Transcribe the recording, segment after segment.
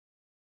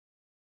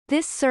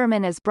This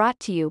sermon is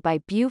brought to you by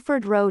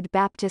Buford Road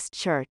Baptist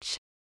Church.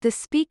 The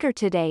speaker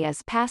today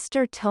is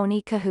Pastor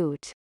Tony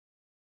Kohout.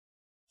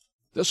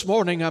 This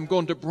morning I'm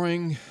going to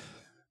bring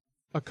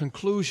a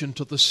conclusion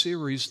to the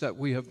series that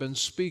we have been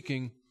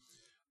speaking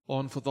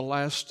on for the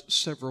last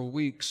several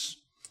weeks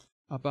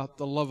about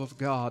the love of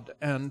God.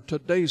 And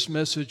today's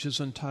message is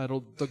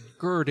entitled, The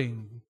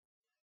Girding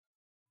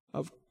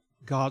of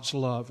God's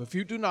Love. If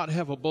you do not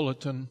have a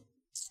bulletin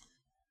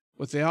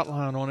with the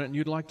outline on it and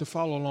you'd like to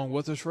follow along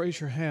with us, raise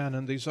your hand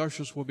and these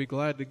ushers will be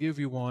glad to give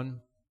you one.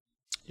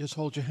 Just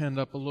hold your hand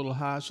up a little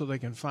high so they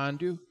can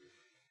find you.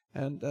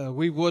 And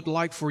we would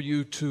like for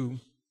you to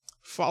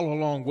follow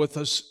along with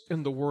us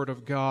in the Word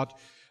of God.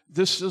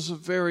 This is a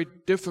very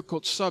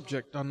difficult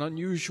subject, an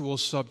unusual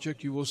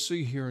subject you will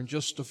see here in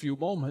just a few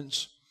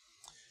moments.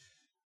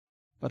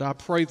 But I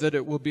pray that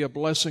it will be a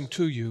blessing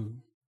to you.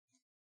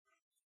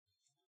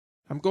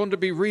 I'm going to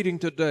be reading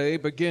today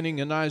beginning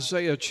in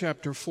Isaiah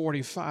chapter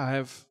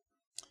 45,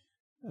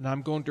 and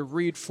I'm going to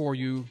read for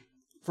you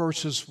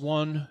verses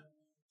 1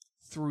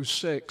 through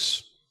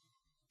 6.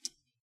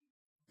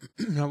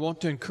 I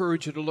want to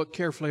encourage you to look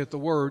carefully at the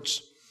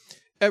words.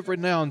 Every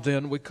now and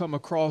then we come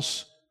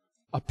across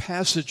a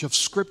passage of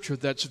Scripture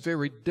that's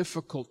very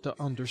difficult to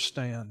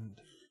understand.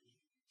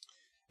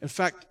 In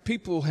fact,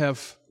 people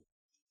have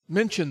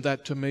mentioned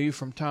that to me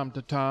from time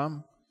to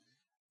time,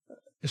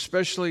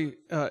 especially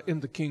in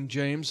the King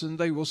James, and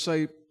they will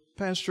say,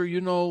 Pastor,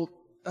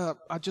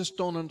 I just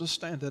don't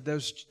understand it.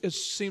 It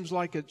seems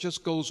like it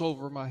just goes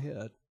over my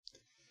head.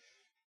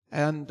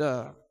 And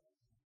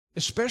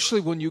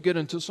especially when you get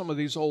into some of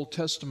these Old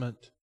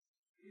Testament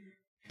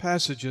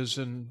passages,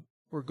 and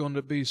we're going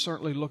to be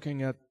certainly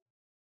looking at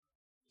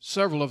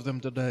several of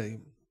them today.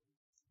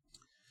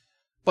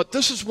 But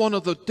this is one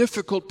of the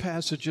difficult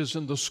passages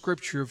in the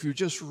Scripture. If you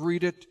just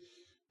read it,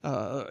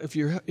 if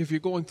you're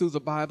going through the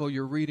Bible,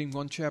 you're reading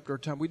one chapter at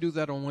a time. We do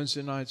that on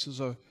Wednesday nights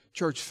as a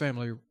church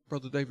family.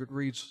 Brother David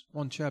reads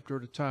one chapter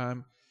at a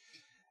time.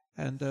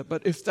 And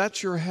but if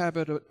that's your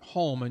habit at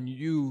home and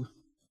you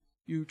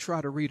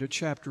try to read a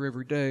chapter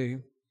every day,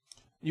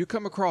 you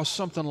come across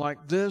something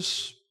like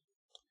this,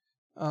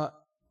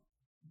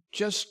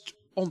 just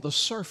on the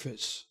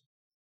surface,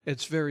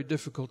 it's very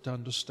difficult to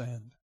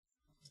understand.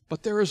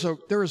 But there is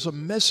a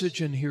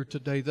message in here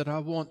today that I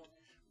want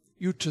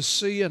you to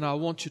see and I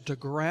want you to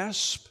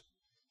grasp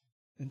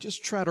and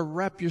just try to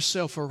wrap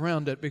yourself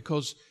around it,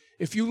 because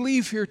if you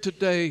leave here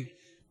today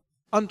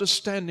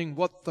understanding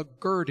what the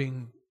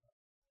girding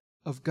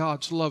of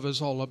God's love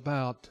is all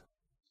about,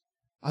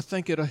 I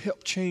think it'll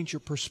help change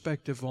your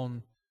perspective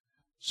on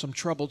some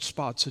troubled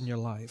spots in your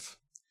life.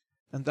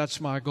 And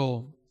that's my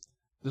goal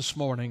this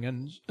morning.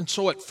 And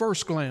so at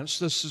first glance,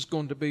 this is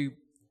going to be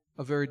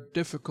a very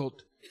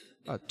difficult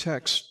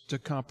text to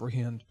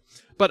comprehend.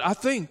 But I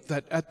think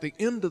that at the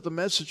end of the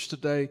message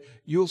today,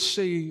 you'll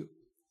see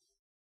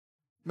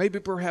maybe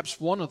perhaps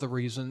one of the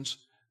reasons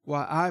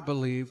why I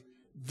believe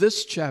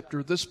this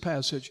chapter, this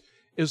passage,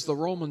 is the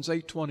Romans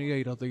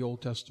 8:28 of the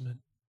Old Testament.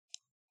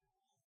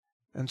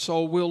 And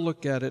so we'll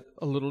look at it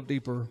a little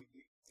deeper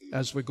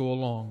as we go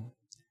along.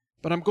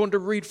 But I'm going to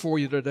read for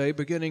you today,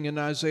 beginning in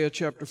Isaiah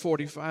chapter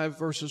 45,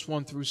 verses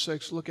 1 through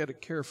 6. Look at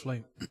it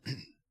carefully.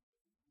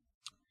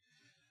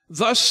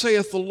 Thus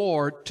saith the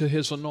Lord to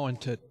His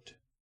anointed.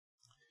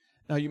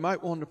 Now you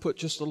might want to put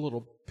just a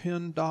little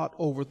pin dot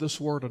over this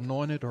word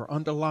anointed or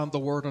underline the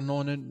word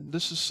anointed.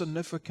 This is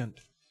significant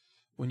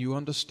when you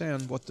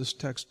understand what this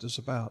text is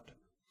about.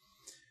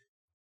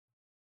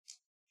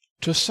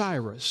 To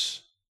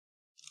Cyrus,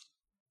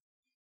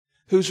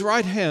 whose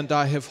right hand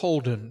I have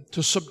holden,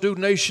 to subdue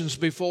nations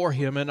before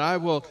him, and I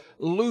will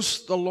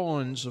loose the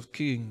loins of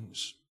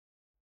kings.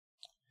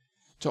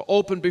 To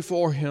open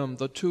before him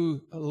the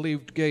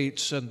two-leaved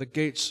gates, and the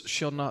gates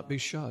shall not be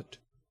shut.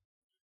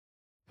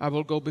 I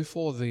will go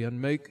before thee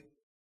and make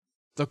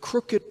the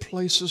crooked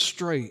places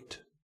straight.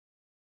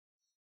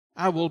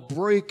 I will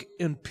break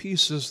in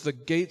pieces the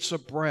gates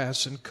of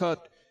brass and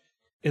cut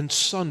in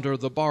sunder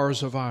the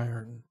bars of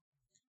iron.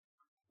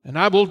 And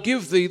I will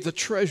give thee the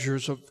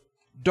treasures of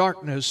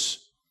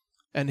darkness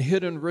and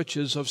hidden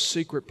riches of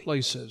secret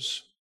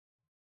places,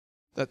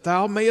 that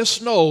thou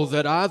mayest know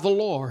that I, the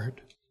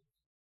Lord,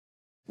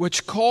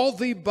 which call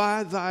thee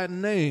by thy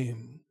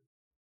name,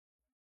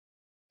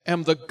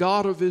 am the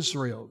God of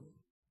Israel.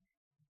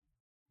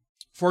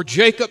 For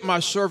Jacob my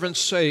servant's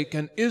sake,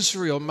 and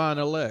Israel mine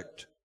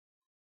elect,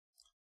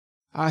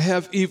 I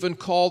have even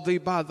called thee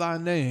by thy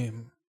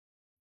name.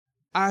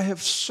 I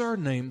have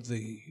surnamed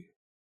thee.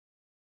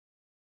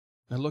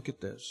 Now look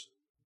at this.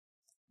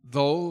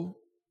 Though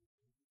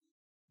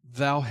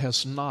thou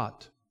hast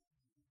not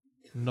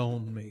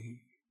known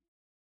me.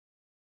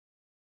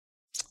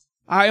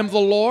 I am the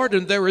Lord,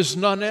 and there is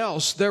none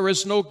else. There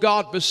is no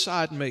God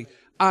beside me.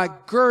 I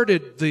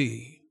girded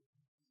thee,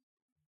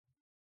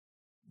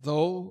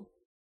 though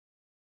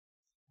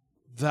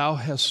thou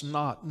hast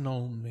not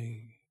known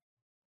me.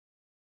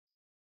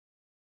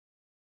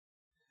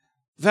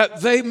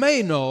 That they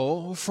may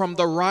know from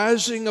the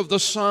rising of the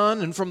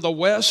sun and from the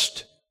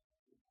west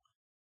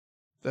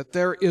that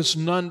there is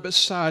none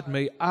beside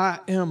me. I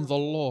am the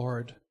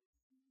Lord,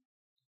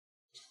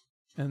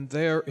 and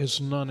there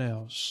is none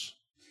else.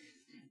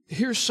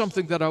 Here's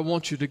something that I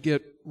want you to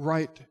get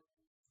right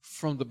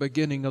from the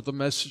beginning of the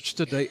message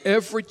today.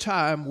 Every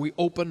time we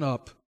open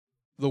up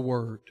the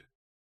Word,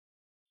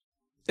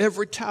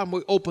 every time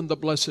we open the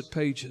blessed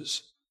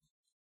pages,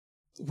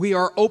 we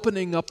are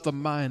opening up the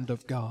mind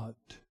of God.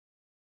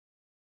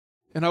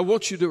 And I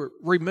want you to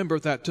remember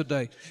that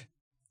today.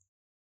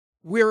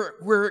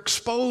 We're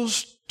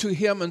exposed to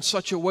Him in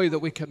such a way that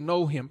we can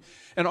know Him.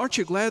 And aren't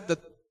you glad that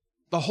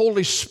the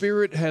Holy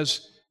Spirit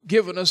has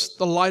given us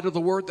the light of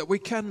the Word that we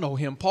can know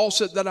Him? Paul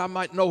said that I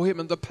might know Him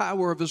in the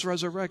power of His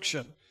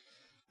resurrection.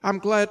 I'm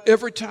glad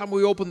every time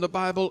we open the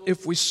Bible,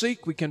 if we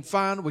seek, we can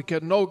find, we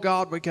can know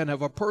God, we can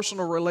have a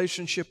personal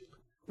relationship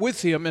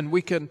with Him, and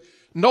we can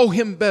know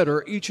Him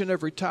better each and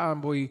every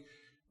time we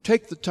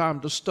take the time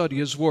to study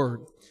His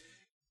Word.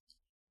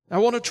 I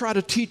want to try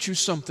to teach you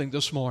something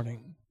this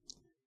morning.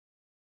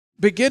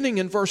 Beginning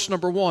in verse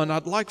number 1,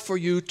 I'd like for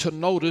you to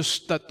notice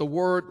that the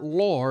word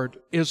Lord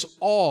is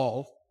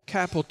all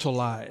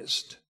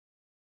capitalized.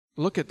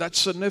 Look at that's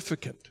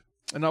significant.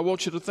 And I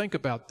want you to think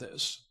about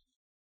this.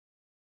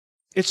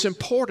 It's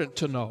important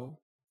to know.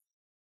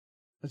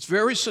 It's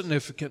very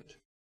significant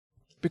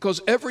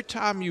because every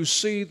time you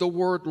see the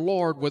word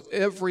Lord with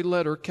every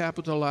letter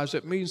capitalized,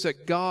 it means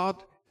that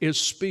God is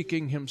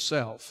speaking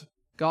Himself.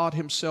 God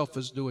Himself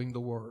is doing the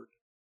word,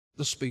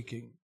 the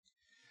speaking.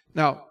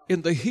 Now,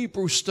 in the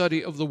Hebrew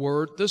study of the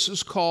word, this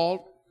is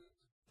called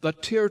the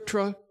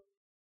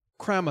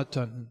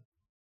tetragrammaton.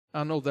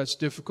 I know that's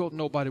difficult.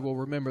 Nobody will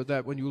remember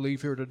that when you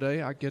leave here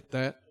today. I get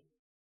that.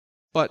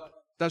 But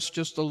that's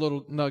just a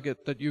little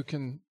nugget that you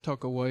can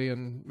tuck away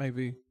and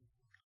maybe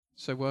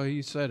say, well,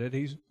 he said it.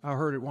 I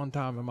heard it one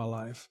time in my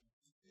life.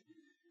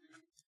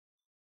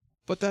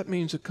 But that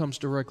means it comes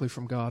directly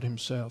from God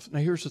Himself. Now,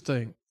 here's the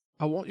thing.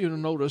 I want you to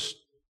notice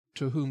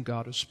to whom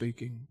God is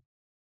speaking.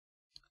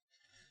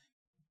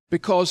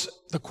 Because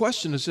the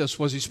question is this,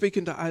 was He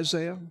speaking to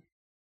Isaiah?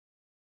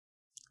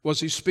 Was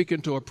He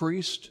speaking to a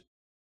priest?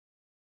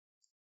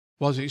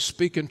 Was He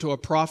speaking to a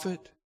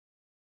prophet?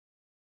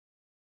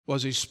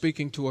 Was He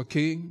speaking to a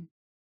king?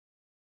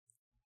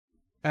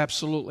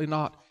 Absolutely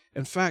not.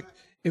 In fact,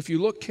 if you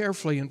look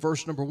carefully in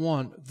verse number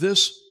 1,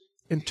 this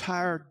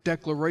entire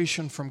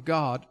declaration from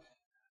God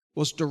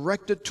was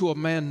directed to a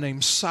man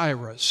named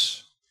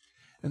Cyrus.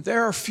 And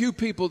there are few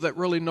people that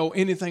really know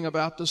anything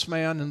about this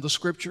man in the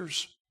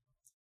Scriptures.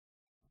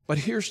 But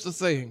here's the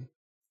thing.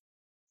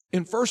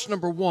 In verse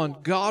number 1,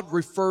 God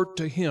referred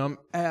to him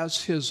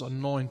as His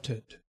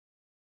anointed.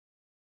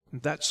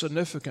 And that's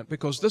significant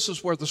because this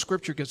is where the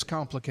Scripture gets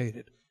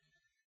complicated.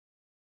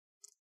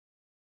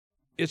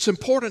 It's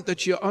important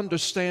that you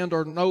understand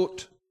or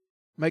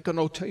make a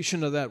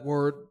notation of that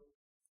word.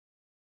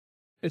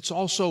 It's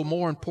also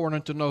more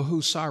important to know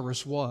who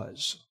Cyrus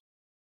was.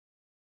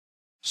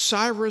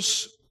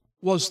 Cyrus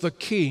was the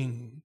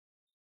king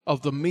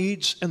of the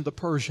Medes and the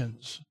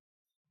Persians.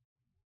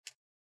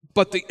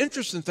 But the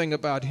interesting thing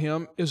about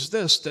him is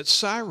this, that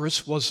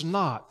Cyrus was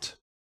not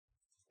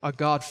a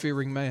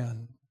God-fearing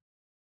man.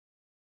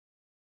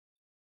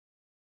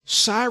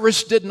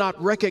 Cyrus did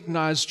not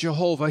recognize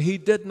Jehovah. He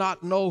did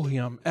not know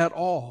Him at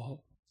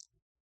all.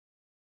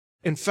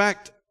 In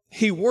fact,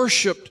 he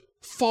worshiped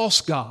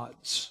false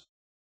gods.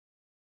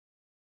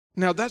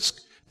 Now that's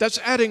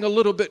adding a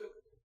little bit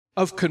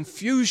of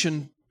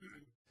confusion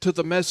to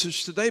the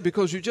message today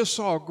because you just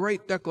saw a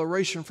great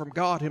declaration from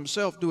God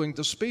Himself doing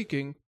the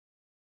speaking.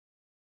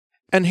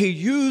 And He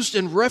used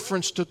in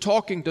reference to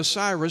talking to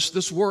Cyrus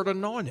this word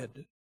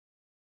anointed.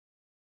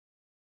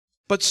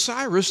 But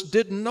Cyrus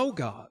didn't know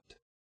God.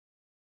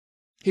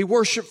 He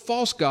worshiped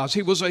false gods.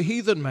 He was a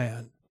heathen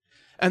man.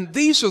 And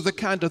these are the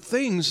kind of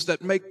things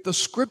that make the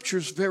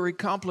Scriptures very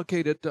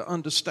complicated to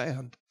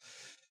understand.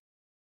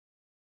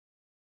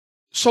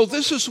 So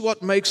this is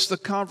what makes the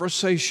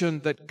conversation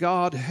that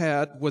God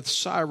had with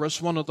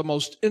Cyrus one of the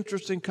most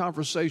interesting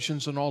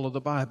conversations in all of the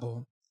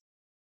Bible.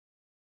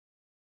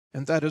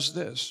 And that is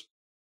this.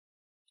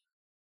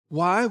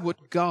 Why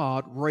would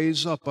God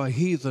raise up a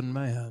heathen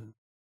man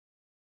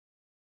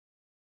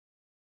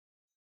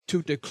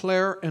to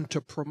declare and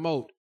to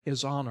promote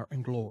His honor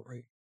and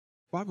glory?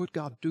 Why would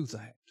God do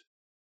that?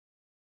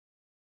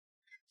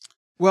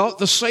 Well,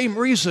 the same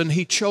reason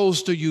He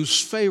chose to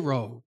use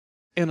Pharaoh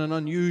in an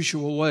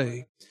unusual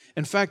way.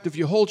 In fact, if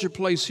you hold your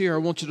place here, I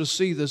want you to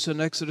see this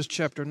in Exodus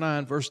chapter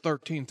 9, verse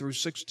 13 through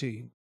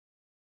 16.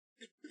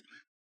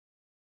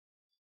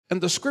 And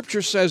the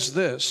Scripture says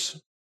this,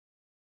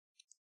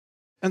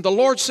 And the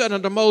Lord said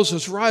unto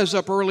Moses, Rise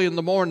up early in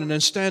the morning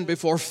and stand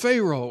before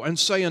Pharaoh, and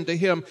say unto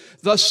him,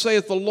 Thus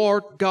saith the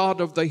Lord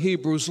God of the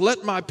Hebrews,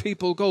 Let my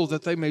people go,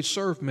 that they may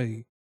serve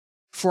me.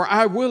 For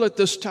I will at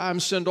this time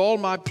send all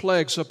my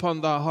plagues upon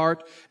thy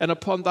heart, and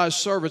upon thy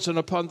servants, and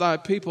upon thy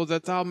people,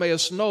 that thou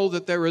mayest know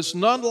that there is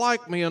none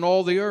like me in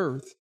all the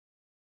earth.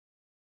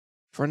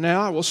 For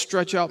now I will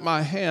stretch out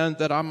my hand,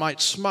 that I might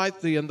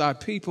smite thee and thy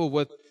people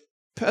with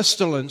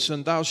pestilence,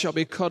 and thou shalt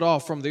be cut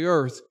off from the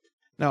earth.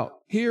 Now,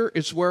 here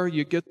is where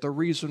you get the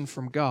reason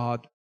from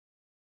God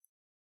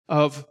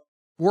of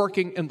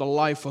working in the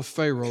life of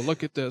Pharaoh.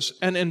 Look at this.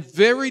 And in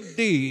very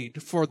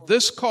deed, for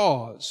this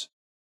cause,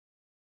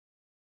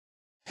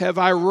 have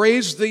I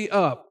raised thee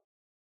up,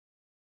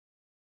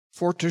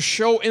 for to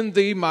show in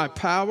thee my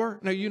power.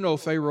 Now, you know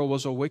Pharaoh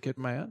was a wicked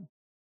man.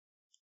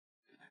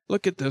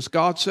 Look at this.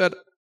 God said,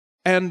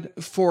 and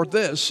for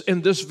this,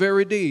 in this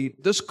very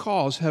deed, this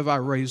cause have I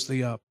raised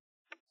thee up,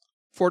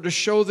 for to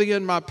show thee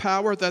in my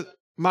power, that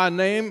my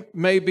name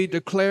may be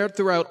declared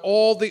throughout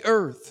all the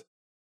earth.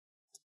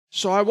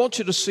 So I want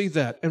you to see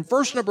that. In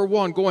verse number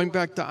 1, going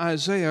back to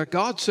Isaiah,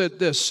 God said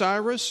this,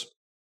 Cyrus,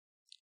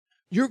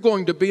 you're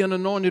going to be an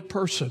anointed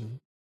person.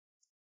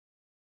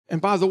 And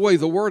by the way,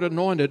 the word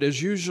anointed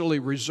is usually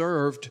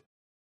reserved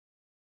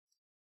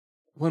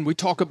when we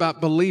talk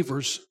about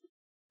believers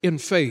in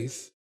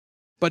faith.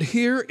 But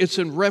here it's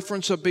in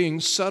reference of being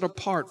set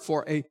apart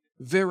for a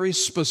very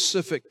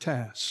specific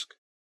task.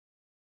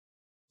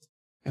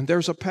 And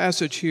there's a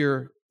passage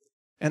here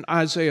in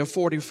Isaiah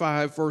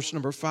 45, verse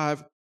number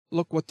 5.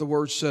 Look what the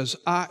word says.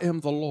 I am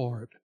the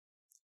Lord,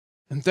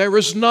 and there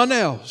is none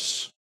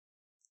else.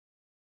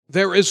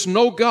 There is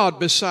no God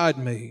beside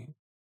me.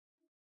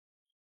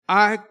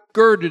 I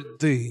girded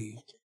thee.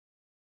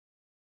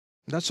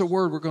 That's a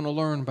word we're going to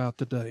learn about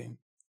today.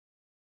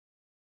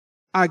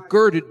 I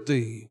girded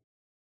thee,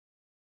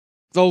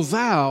 though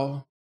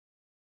thou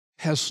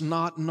hast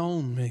not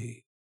known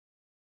me.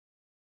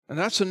 And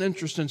that's an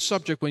interesting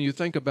subject when you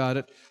think about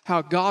it,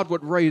 how God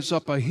would raise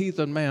up a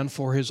heathen man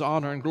for his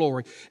honor and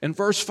glory. In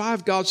verse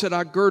 5, God said,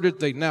 I girded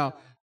thee. Now,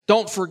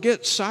 don't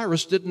forget,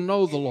 Cyrus didn't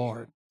know the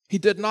Lord. He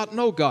did not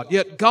know God.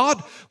 Yet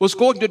God was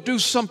going to do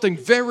something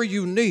very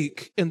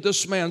unique in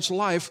this man's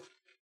life,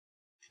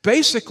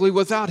 basically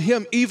without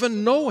him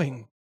even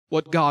knowing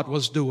what God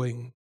was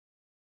doing.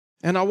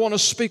 And I want to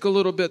speak a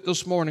little bit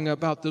this morning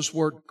about this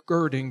word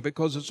girding,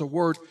 because it's a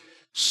word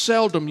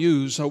seldom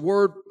used, a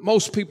word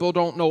most people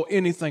don't know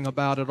anything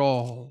about at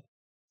all.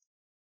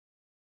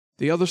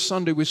 The other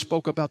Sunday we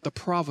spoke about the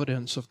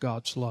providence of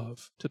God's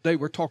love. Today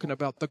we're talking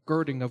about the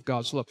girding of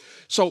God's love.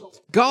 So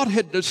God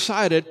had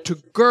decided to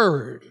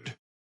gird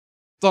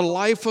the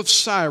life of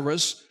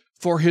Cyrus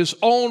for his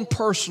own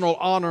personal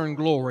honor and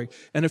glory.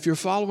 And if you're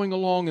following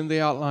along in the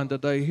outline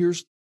today,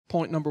 here's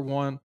point number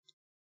 1.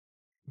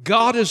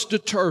 God is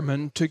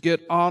determined to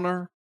get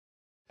honor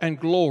and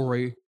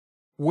glory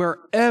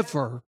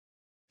wherever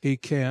He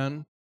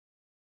can.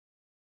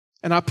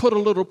 And I put a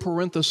little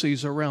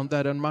parenthesis around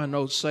that in my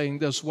notes saying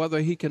this, whether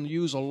He can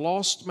use a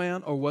lost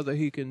man or whether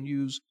He can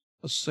use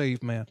a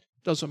saved man.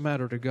 Doesn't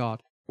matter to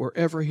God.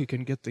 Wherever He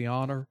can get the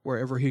honor,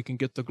 wherever He can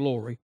get the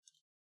glory.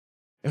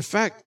 In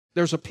fact,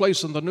 there's a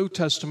place in the New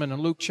Testament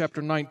in Luke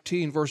chapter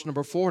 19, verse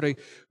number 40,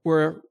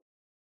 where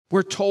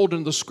we're told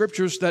in the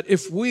Scriptures that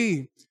if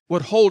we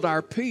would hold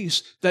our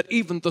peace, that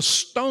even the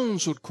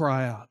stones would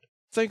cry out.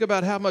 Think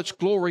about how much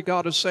glory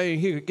God is saying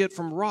He could get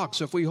from rocks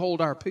if we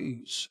hold our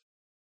peace.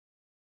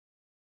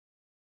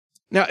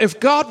 Now, if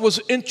God was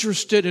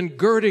interested in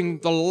girding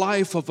the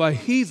life of a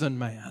heathen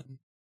man,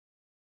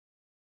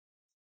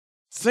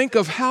 think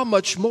of how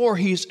much more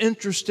He's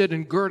interested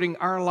in girding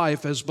our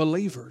life as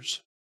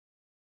believers.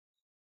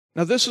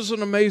 Now, this is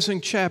an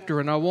amazing chapter,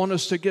 and I want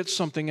us to get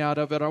something out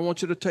of it. I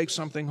want you to take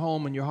something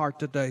home in your heart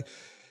today.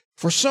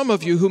 For some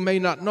of you who may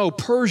not know,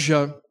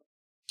 Persia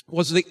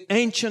was the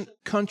ancient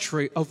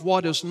country of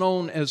what is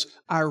known as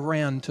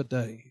Iran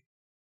today.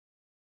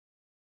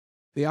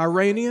 The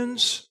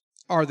Iranians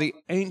are the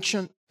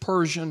ancient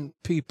Persian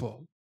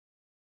people.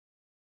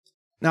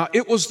 Now,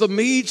 it was the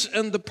Medes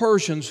and the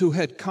Persians who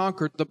had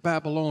conquered the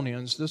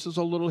Babylonians. This is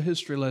a little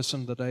history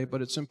lesson today,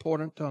 but it's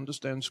important to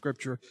understand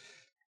Scripture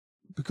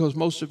because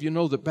most of you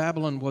know that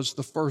Babylon was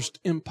the first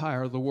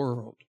empire of the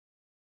world.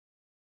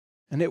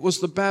 And it was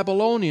the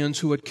Babylonians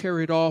who had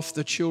carried off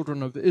the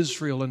children of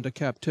Israel into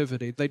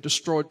captivity. They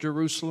destroyed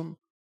Jerusalem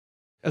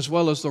as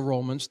well as the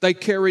Romans. They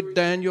carried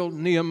Daniel,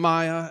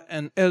 Nehemiah,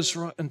 and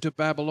Ezra into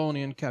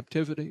Babylonian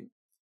captivity.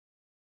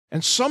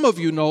 And some of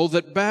you know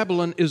that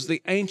Babylon is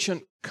the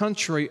ancient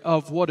country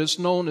of what is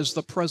known as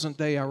the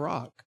present-day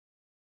Iraq.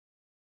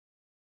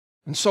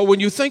 And so when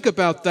you think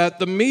about that,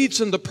 the Medes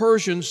and the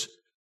Persians,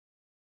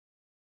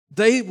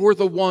 they were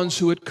the ones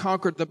who had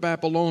conquered the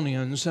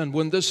Babylonians. And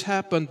when this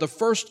happened, the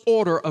first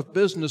order of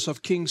business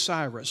of King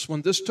Cyrus,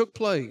 when this took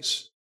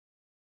place,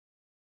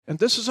 and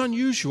this is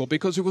unusual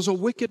because he was a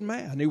wicked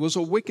man. He was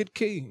a wicked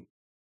king.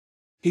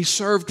 He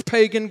served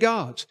pagan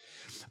gods.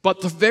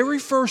 But the very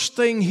first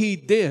thing he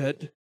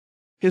did,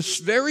 his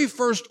very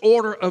first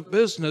order of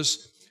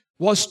business,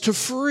 was to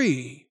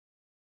free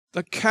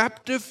the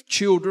captive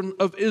children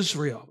of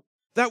Israel.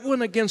 That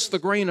went against the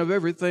grain of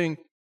everything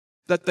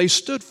that they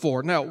stood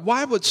for. Now,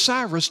 why would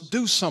Cyrus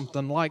do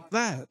something like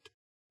that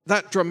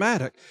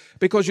dramatic?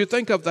 Because you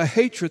think of the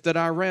hatred that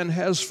Iran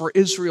has for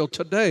Israel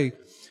today,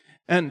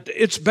 and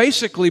it's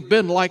basically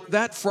been like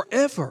that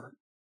forever.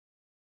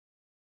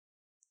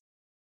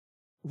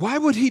 Why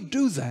would he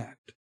do that?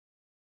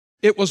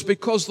 It was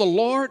because the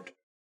Lord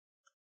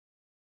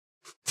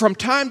from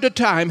time to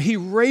time, he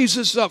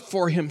raises up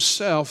for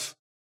himself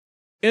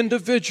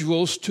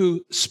individuals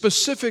to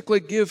specifically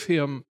give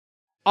him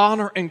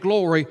honor and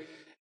glory.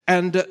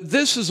 And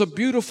this is a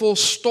beautiful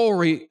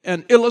story,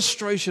 an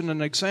illustration,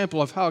 an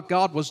example of how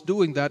God was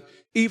doing that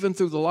even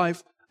through the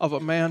life of a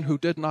man who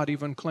did not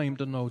even claim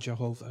to know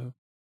Jehovah.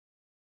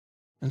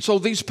 And so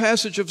these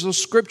passages of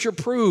Scripture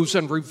proves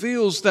and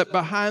reveals that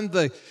behind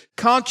the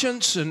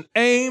conscience and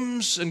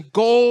aims and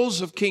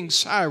goals of King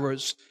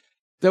Cyrus,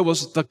 there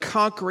was the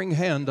conquering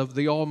hand of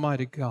the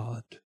Almighty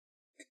God.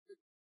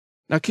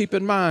 Now keep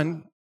in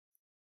mind,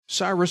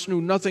 Cyrus knew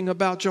nothing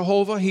about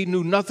Jehovah. He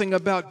knew nothing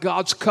about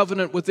God's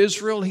covenant with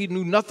Israel. He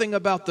knew nothing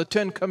about the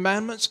Ten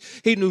Commandments.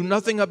 He knew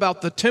nothing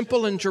about the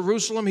temple in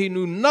Jerusalem. He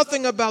knew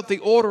nothing about the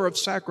order of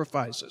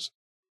sacrifices.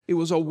 He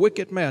was a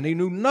wicked man. He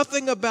knew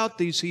nothing about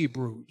these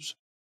Hebrews.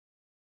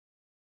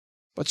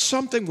 But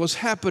something was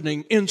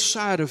happening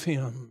inside of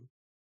him.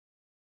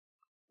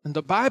 And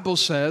the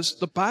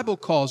Bible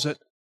calls it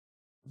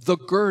the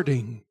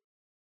girding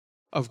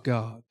of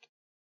God.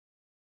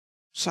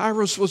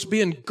 Cyrus was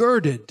being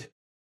girded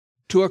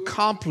to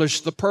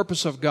accomplish the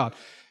purpose of God.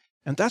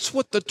 And that's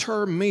what the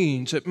term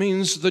means. It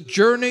means the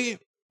journey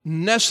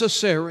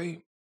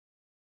necessary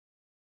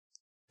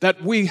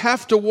that we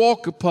have to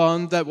walk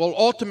upon that will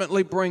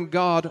ultimately bring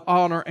God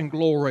honor and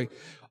glory.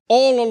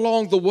 All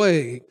along the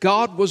way,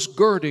 God was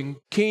girding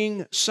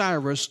King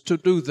Cyrus to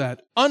do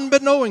that,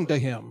 unbeknown to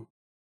him.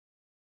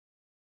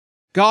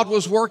 God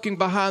was working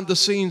behind the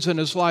scenes in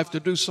his life to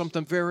do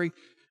something very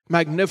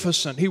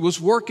magnificent. He was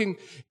working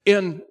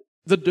in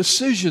the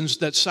decisions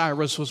that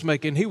Cyrus was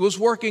making. He was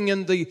working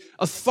in the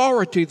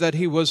authority that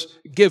he was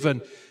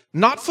given,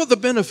 not for the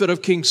benefit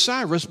of King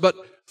Cyrus, but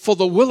for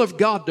the will of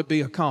God to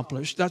be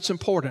accomplished. That's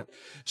important.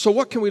 So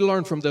what can we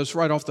learn from this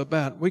right off the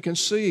bat? We can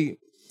see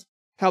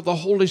how the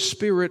Holy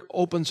Spirit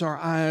opens our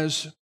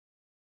eyes.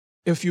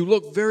 If you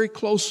look very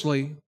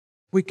closely,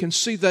 we can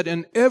see that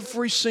in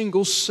every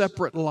single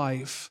separate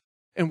life,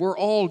 and we're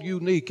all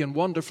unique and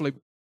wonderfully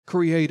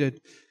created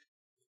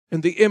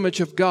in the image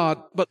of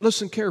God. But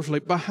listen carefully,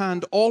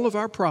 behind all of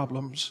our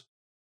problems,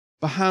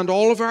 behind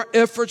all of our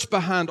efforts,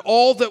 behind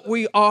all that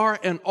we are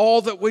and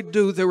all that we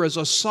do, there is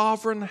a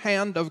sovereign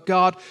hand of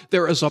God.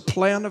 There is a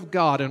plan of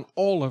God in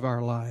all of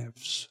our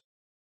lives.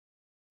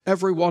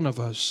 Every one of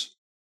us.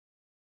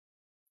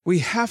 We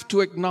have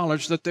to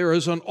acknowledge that there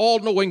is an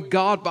all-knowing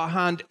God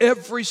behind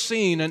every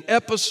scene and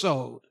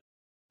episode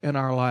in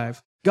our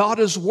life. God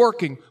is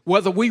working,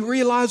 whether we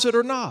realize it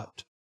or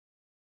not.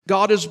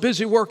 God is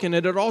busy working,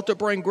 and it ought to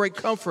bring great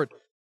comfort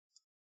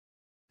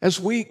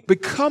as we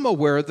become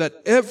aware that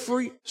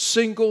every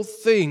single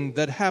thing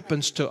that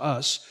happens to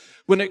us,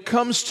 when it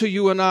comes to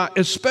you and I,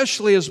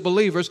 especially as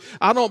believers,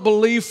 I don't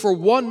believe for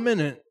 1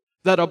 minute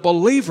that a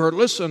believer,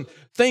 listen,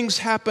 things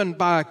happen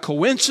by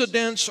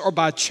coincidence or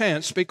by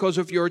chance, because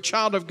if you're a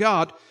child of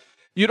God,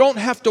 you don't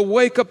have to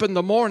wake up in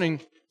the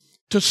morning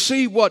to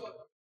see what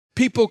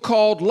people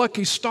called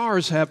lucky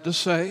stars have to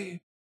say.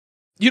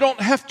 You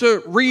don't have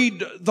to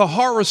read the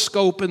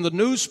horoscope in the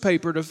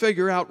newspaper to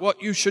figure out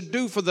what you should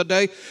do for the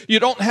day.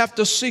 You don't have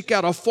to seek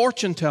out a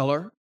fortune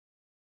teller.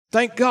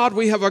 Thank God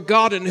we have a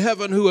God in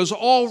heaven who has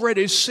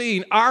already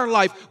seen our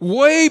life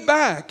way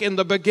back in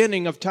the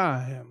beginning of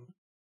time.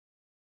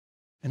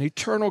 An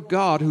eternal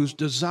God who's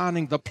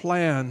designing the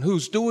plan,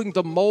 who's doing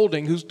the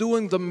molding, who's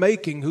doing the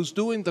making, who's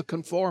doing the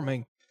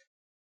conforming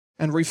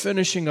and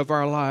refinishing of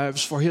our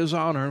lives for His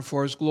honor and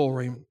for His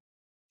glory.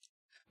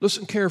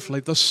 Listen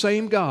carefully. The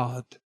same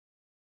God,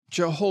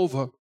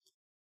 Jehovah,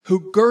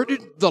 who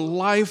girded the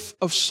life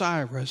of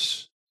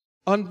Cyrus,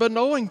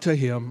 unbeknown to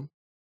him,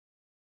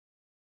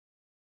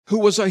 who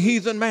was a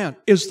heathen man,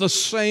 is the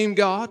same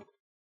God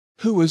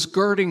who is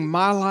girding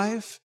my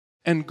life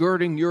and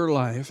girding your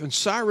life. And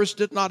Cyrus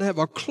did not have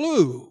a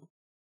clue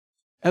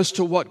as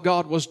to what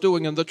God was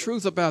doing. And the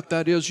truth about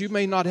that is you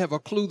may not have a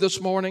clue this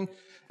morning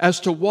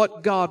as to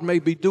what God may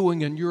be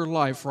doing in your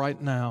life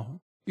right now.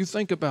 You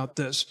think about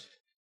this.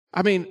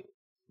 I mean,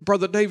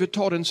 Brother David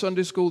taught in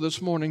Sunday school this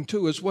morning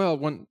too as well.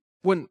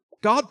 When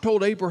God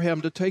told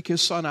Abraham to take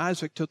his son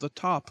Isaac to the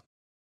top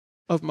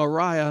of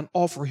Moriah and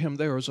offer him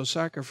there as a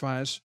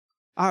sacrifice,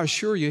 I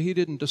assure you he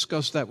didn't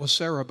discuss that with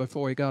Sarah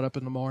before he got up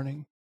in the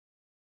morning.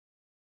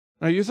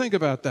 Now you think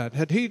about that.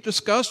 Had he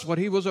discussed what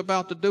he was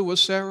about to do with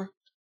Sarah,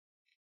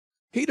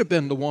 he'd have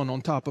been the one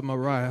on top of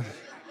Moriah.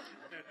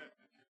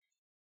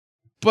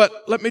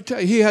 But let me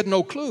tell you, he had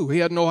no clue. He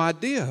had no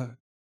idea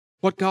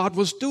what God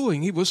was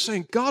doing. He was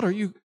saying, God, are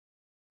you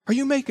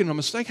making a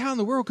mistake? How in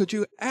the world could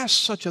you ask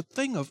such a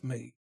thing of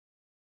me?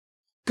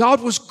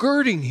 God was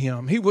girding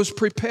him. He was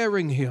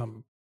preparing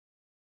him.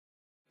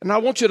 And I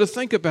want you to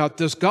think about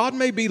this. God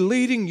may be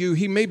leading you.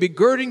 He may be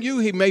girding you.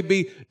 He may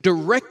be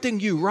directing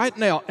you right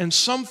now in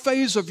some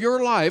phase of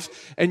your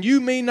life, and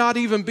you may not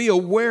even be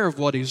aware of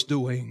what He's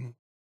doing.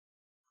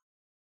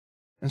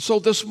 And so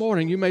this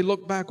morning, you may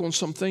look back on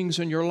some things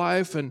in your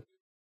life and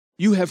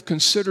you have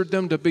considered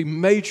them to be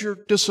major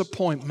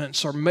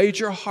disappointments or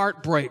major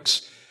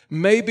heartbreaks,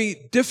 maybe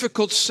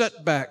difficult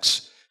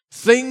setbacks,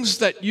 Things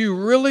that you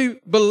really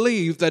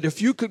believe that if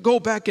you could go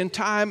back in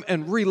time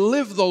and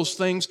relive those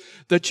things,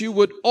 that you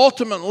would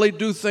ultimately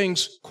do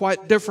things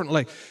quite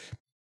differently.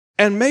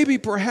 And maybe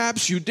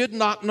perhaps you did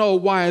not know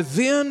why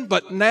then,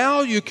 but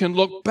now you can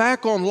look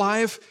back on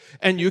life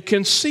and you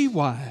can see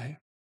why.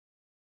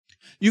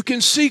 You can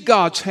see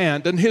God's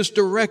hand and His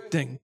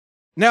directing.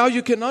 Now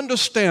you can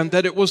understand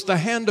that it was the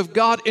hand of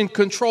God in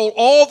control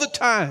all the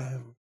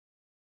time,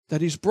 that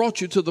He's brought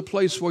you to the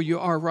place where you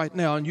are right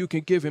now, and you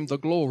can give Him the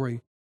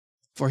glory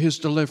for His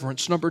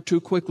deliverance. Number two,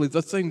 quickly,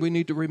 the thing we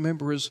need to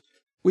remember is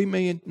we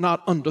may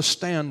not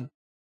understand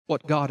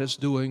what God is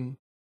doing,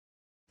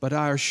 but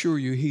I assure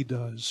you He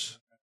does.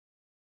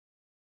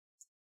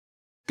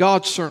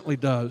 God certainly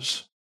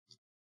does.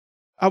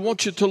 I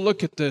want you to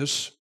look at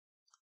this.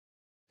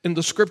 In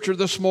the scripture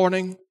this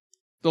morning,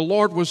 the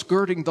Lord was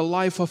girding the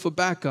life of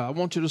Habakkuk. I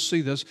want you to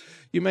see this.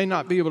 You may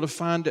not be able to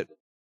find it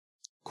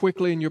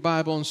quickly in your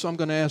Bible, and so I'm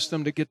going to ask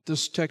them to get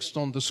this text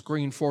on the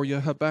screen for you.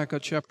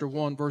 Habakkuk chapter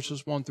 1,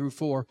 verses 1 through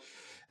 4.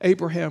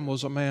 Abraham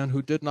was a man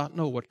who did not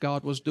know what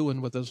God was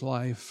doing with his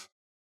life,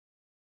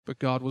 but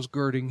God was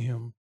girding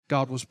him.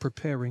 God was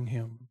preparing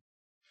him.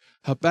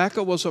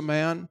 Habakkuk was a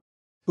man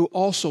who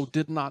also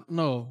did not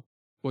know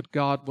what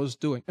God was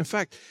doing. In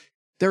fact,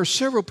 there are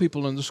several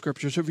people in the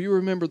scriptures. If you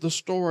remember the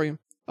story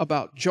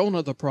about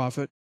Jonah the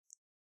prophet,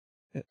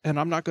 and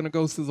I'm not going to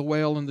go through the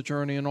whale and the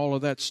journey and all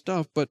of that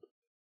stuff, but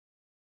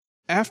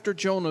after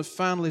Jonah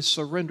finally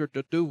surrendered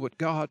to do what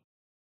God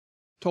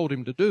told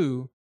him to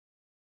do,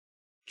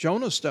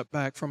 Jonah stepped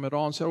back from it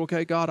all and said,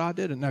 okay, God, I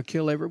did it. Now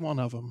kill every one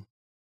of them.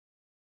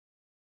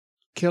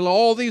 Kill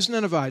all these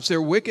Ninevites.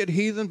 They're wicked,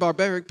 heathen,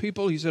 barbaric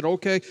people. He said,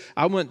 okay,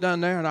 I went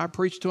down there and I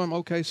preached to them.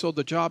 Okay, so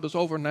the job is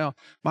over now.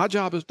 My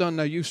job is done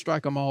now. You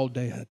strike them all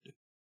dead.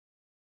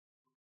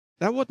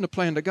 That wasn't the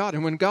plan of God.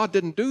 And when God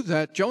didn't do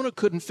that, Jonah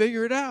couldn't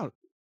figure it out.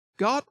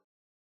 God,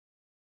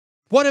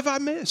 what have I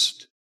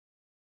missed?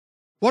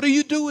 What are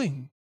you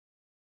doing?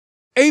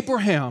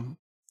 Abraham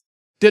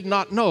did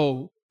not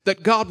know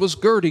that God was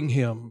girding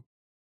him.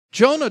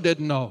 Jonah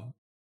didn't know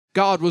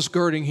God was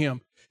girding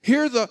him.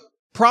 Here the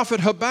prophet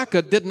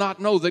Habakkuk did not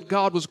know that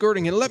God was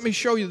girding him. Let me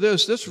show you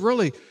this. This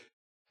really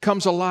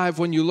comes alive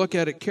when you look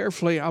at it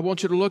carefully. I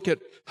want you to look at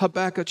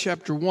Habakkuk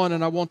chapter 1,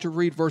 and I want to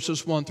read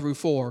verses 1 through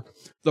 4.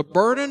 The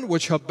burden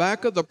which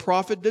Habakkuk the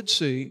prophet did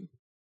see.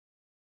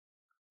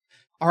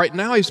 All right,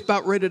 now he's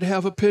about ready to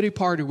have a pity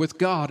party with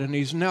God, and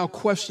he's now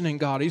questioning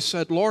God. He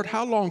said, Lord,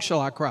 how long shall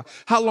I cry?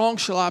 How long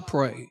shall I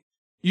pray?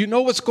 You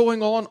know what's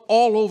going on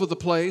all over the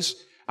place.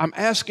 I'm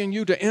asking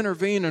you to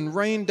intervene and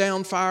rain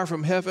down fire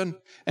from heaven.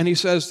 And he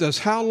says this,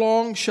 how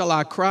long shall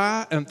I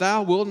cry and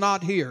thou wilt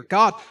not hear?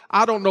 God,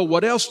 I don't know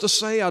what else to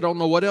say. I don't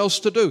know what else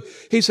to do.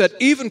 He said,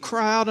 even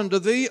cry out unto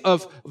thee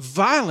of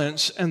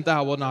violence and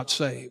thou wilt not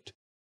saved.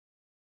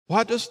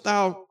 Why dost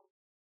thou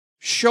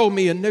show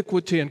me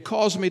iniquity and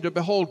cause me to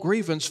behold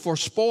grievance? For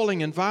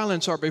spoiling and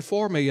violence are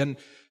before me, and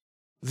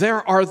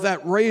there are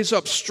that raise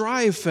up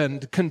strife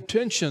and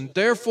contention.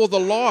 Therefore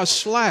the law is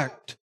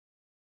slacked.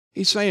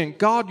 He's saying,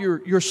 God,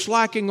 you're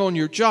slacking on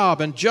your job,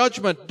 and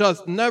judgment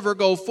doth never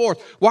go forth.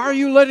 Why are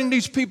you letting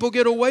these people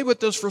get away with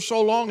this for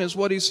so long, is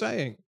what he's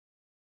saying.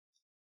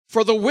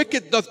 For the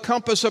wicked doth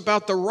compass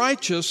about the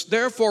righteous,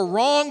 therefore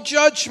wrong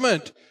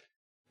judgment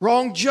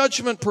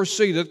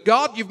proceedeth.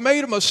 God, you've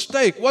made a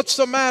mistake. What's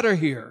the matter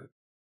here?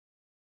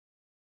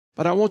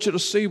 But I want you to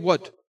see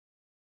what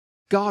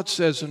God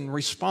says in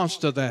response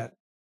to that.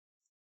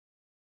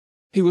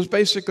 He was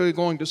basically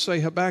going to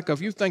say, Habakkuk,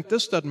 if you think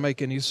this doesn't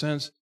make any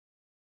sense,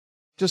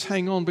 just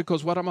hang on,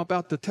 because what I'm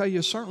about to tell you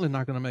is certainly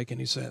not going to make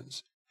any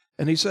sense.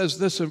 And he says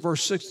this in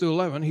verse 6 through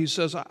 11. He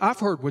says, I've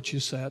heard what you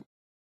said.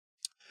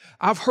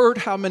 I've heard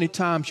how many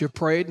times you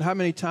prayed and how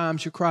many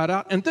times you cried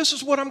out. And this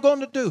is what I'm going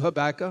to do,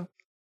 Habakkuk.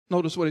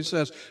 Notice what he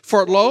says.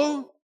 For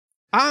lo,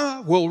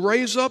 I will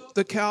raise up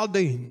the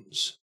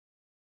Chaldeans,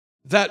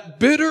 that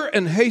bitter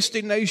and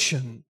hasty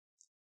nation,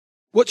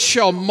 which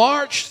shall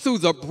march through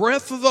the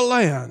breadth of the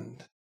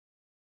land,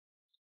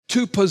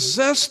 to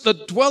possess the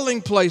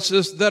dwelling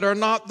places that are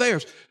not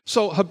theirs.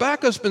 So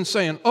Habakkuk's been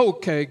saying,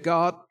 okay,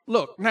 God,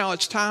 look, now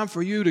it's time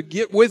for you to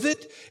get with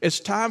it. It's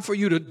time for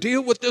you to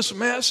deal with this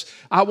mess.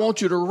 I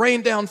want you to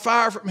rain down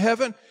fire from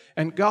heaven.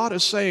 And God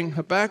is saying,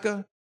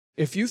 Habakkuk,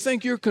 if you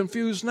think you're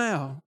confused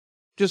now,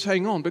 just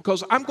hang on,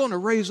 because I'm going to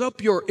raise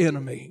up your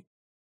enemy.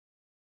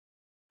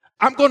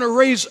 I'm going to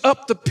raise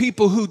up the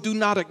people who do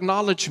not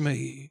acknowledge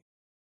me.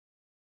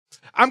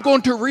 I'm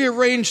going to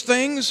rearrange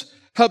things,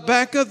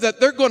 Habakkuk, that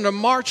they're going to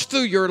march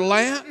through your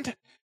land.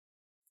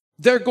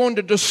 They're going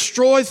to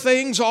destroy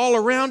things all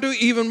around you,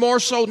 even more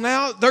so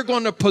now. They're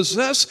going to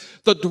possess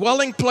the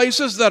dwelling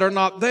places that are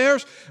not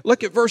theirs.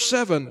 Look at verse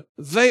 7.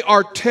 They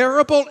are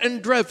terrible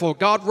and dreadful.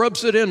 God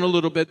rubs it in a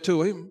little bit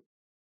to him.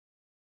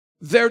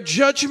 Their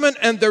judgment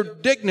and their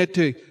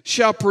dignity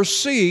shall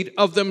proceed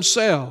of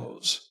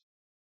themselves.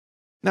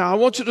 Now, I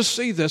want you to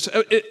see this.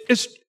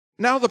 It's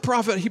now the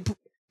prophet,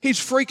 he's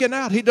freaking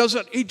out.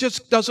 He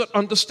just doesn't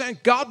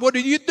understand. God, what are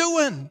you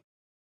doing?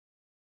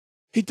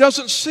 He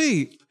doesn't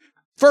see.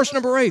 Verse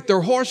number 8,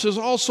 their horses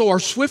also are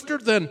swifter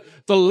than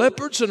the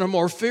leopards and are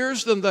more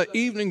fierce than the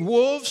evening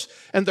wolves,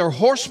 and their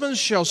horsemen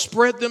shall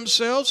spread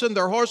themselves, and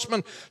their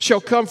horsemen shall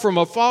come from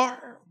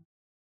afar.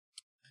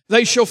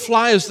 They shall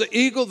fly as the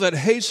eagle that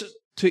hasteth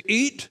to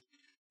eat.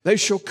 They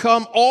shall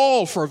come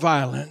all for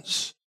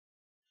violence.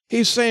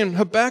 He's saying,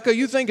 Habakkuk,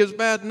 you think it's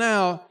bad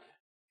now.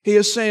 He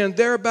is saying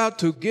they're about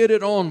to get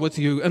it on with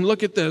you. And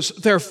look at this.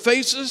 Their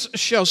faces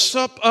shall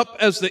sup up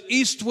as the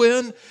east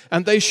wind,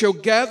 and they shall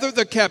gather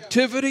the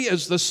captivity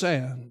as the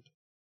sand.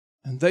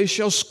 And they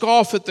shall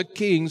scoff at the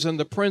kings and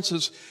the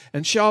princes,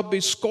 and shall be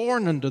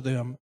scorned unto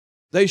them.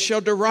 They shall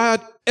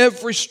deride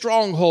every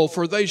stronghold,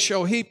 for they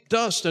shall heap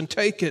dust and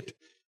take it.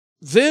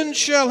 Then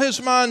shall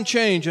his mind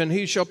change, and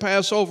he shall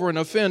pass over and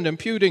offend,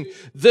 imputing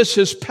this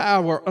his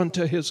power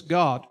unto his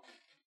God.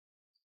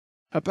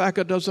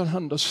 Habakkuk doesn't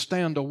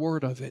understand a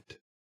word of it.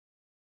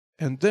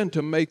 And then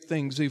to make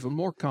things even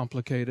more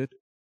complicated,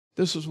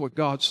 this is what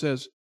God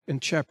says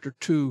in chapter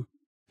 2.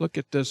 Look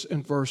at this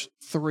in verse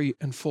 3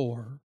 and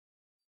 4.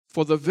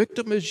 For the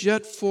victim is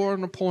yet for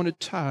an appointed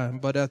time,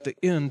 but at the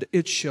end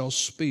it shall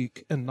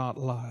speak and not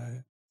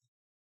lie.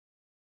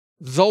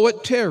 Though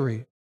it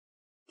tarry,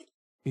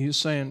 he's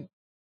saying,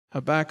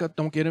 Habakkuk,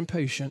 don't get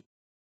impatient.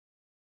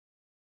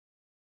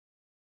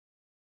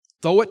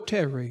 Though it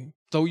tarry,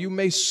 though you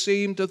may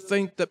seem to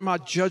think that my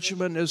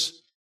judgment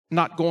is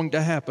not going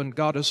to happen,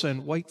 God is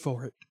saying, wait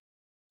for it.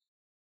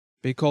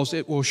 Because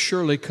it will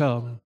surely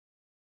come.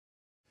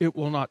 It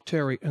will not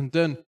tarry. And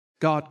then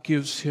God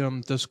gives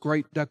him this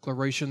great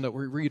declaration that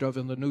we read of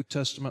in the New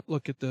Testament.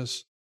 Look at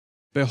this.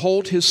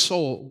 Behold, his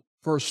soul,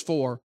 verse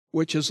 4,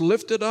 which is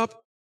lifted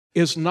up,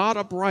 is not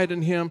upright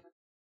in him.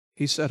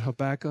 He said,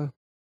 Habakkuk,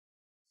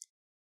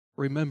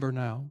 remember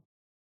now,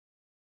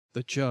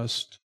 the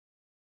just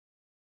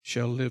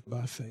shall live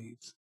by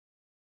faith.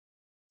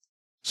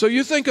 So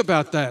you think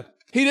about that.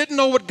 He didn't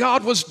know what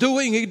God was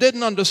doing. He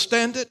didn't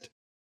understand it.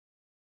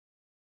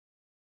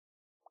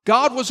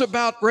 God was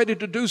about ready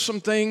to do some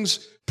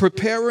things,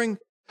 preparing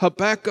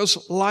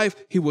Habakkuk's life.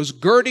 He was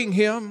girding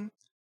him,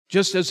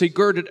 just as he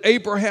girded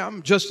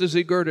Abraham, just as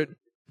he girded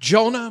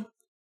Jonah.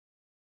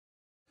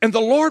 And the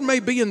Lord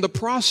may be in the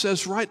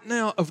process right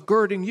now of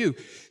girding you.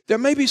 There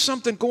may be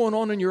something going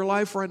on in your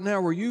life right now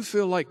where you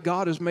feel like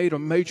God has made a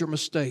major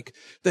mistake,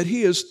 that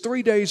he is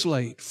 3 days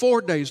late,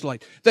 4 days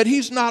late, that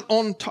he's not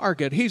on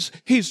target,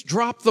 he's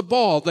dropped the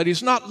ball, that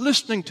he's not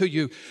listening to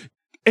you.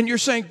 And you're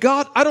saying,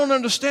 God, I don't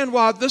understand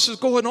why this is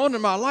going on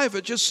in my life.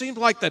 It just seems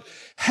like that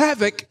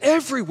havoc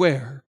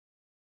everywhere.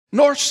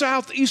 North,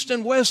 south, east,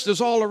 and west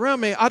is all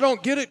around me. I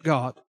don't get it,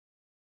 God.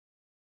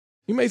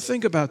 You may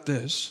think about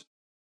this.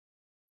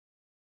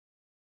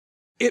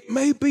 It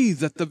may be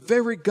that the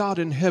very God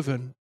in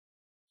heaven,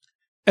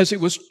 as he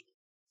was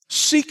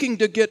seeking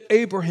to get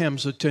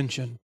Abraham's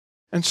attention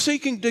and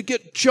seeking to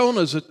get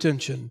Jonah's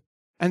attention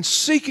and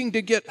seeking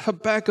to get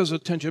Habakkuk's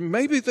attention,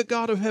 maybe the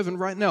God of heaven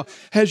right now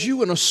has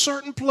you in a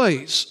certain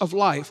place of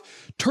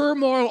life,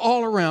 turmoil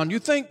all around. You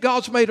think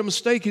God's made a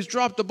mistake, he's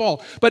dropped the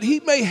ball, but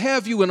he may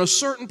have you in a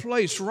certain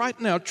place right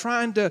now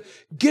trying to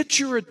get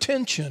your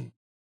attention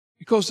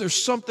because there's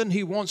something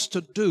he wants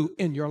to do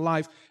in your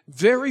life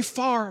very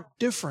far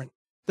different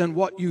than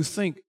what you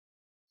think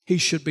he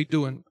should be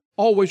doing.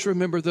 Always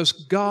remember this,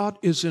 God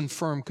is in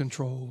firm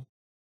control.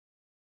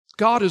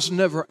 God is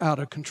never out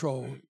of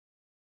control.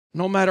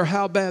 No matter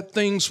how bad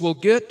things will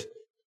get,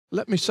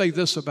 let me say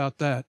this about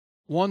that.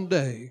 One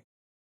day,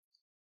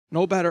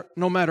 no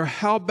matter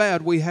how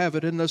bad we have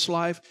it in this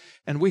life,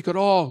 and we could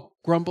all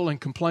grumble and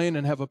complain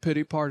and have a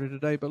pity party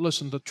today, but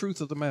listen, the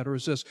truth of the matter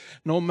is this.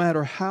 No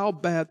matter how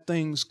bad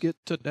things get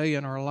today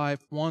in our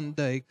life, one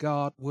day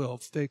God will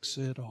fix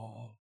it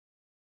all.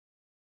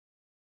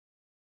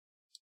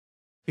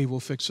 He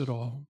will fix it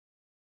all.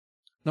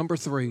 Number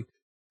 3,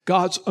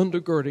 God's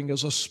undergirding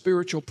is a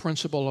spiritual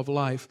principle of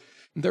life.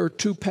 And there are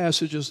 2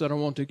 passages that I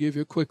want to give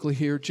you quickly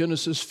here.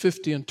 Genesis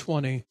 50 and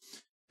 20.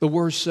 The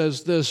word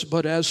says this,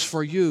 but as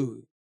for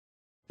you,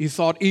 you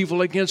thought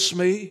evil against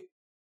me,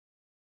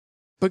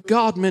 but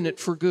God meant it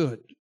for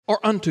good,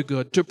 or unto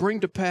good, to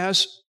bring to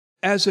pass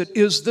as it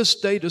is this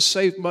day to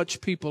save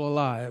much people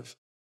alive.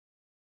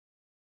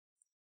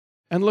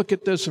 And look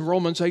at this in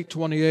Romans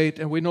 8:28,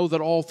 and we know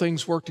that all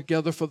things work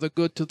together for the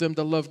good to them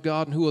that love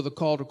God and who are the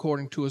called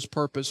according to his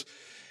purpose.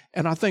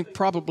 And I think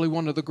probably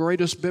one of the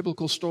greatest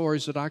biblical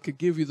stories that I could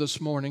give you this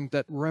morning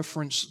that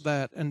reference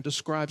that and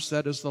describes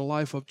that is the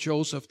life of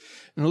Joseph.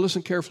 And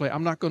listen carefully,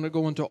 I'm not going to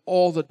go into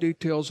all the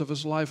details of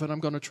his life, and I'm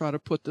going to try to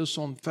put this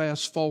on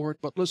fast forward,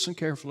 but listen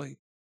carefully.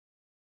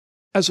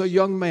 As a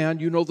young man,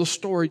 you know the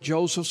story,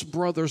 Joseph's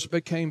brothers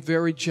became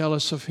very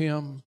jealous of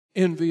him,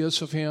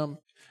 envious of him.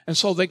 And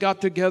so they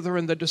got together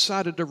and they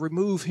decided to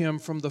remove him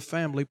from the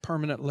family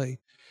permanently.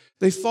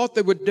 They thought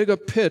they would dig a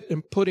pit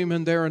and put him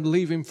in there and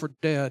leave him for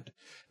dead.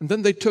 And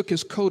then they took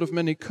his coat of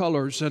many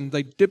colors and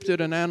they dipped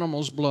it in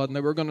animal's blood, and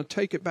they were going to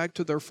take it back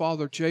to their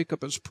father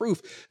Jacob as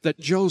proof that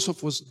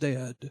Joseph was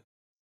dead.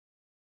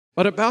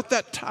 But about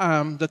that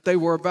time that they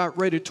were about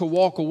ready to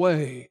walk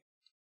away,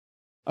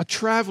 a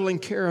traveling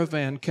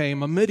caravan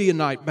came. A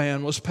Midianite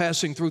band was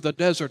passing through the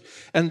desert,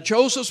 and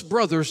Joseph's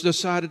brothers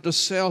decided to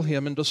sell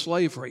him into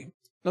slavery.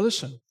 Now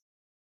listen,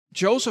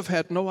 Joseph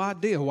had no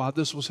idea why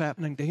this was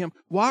happening to him.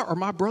 Why are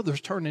my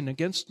brothers turning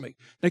against me?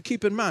 Now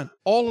keep in mind,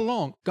 all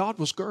along, God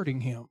was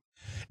girding him.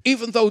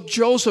 Even though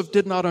Joseph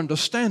did not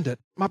understand it,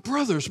 my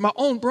brothers, my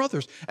own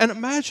brothers. And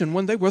imagine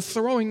when they were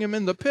throwing him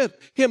in the pit,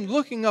 him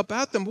looking up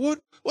at them,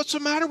 what's the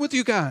matter with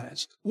you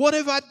guys? What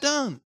have I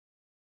done?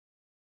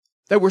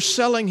 They were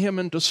selling him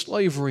into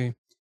slavery.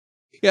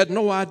 He had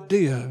no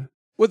idea,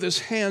 with his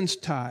hands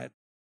tied,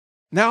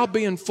 now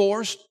being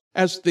forced,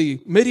 as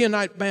the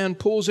Midianite band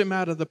pulls him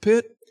out of the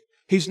pit,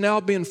 he's now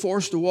being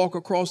forced to walk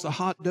across the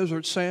hot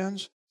desert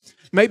sands.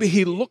 Maybe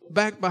he looked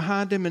back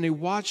behind him and he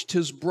watched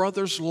his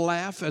brothers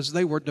laugh as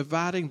they were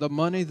dividing the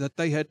money that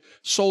they had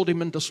sold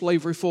him into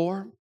slavery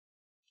for.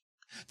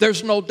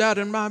 There's no doubt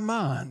in my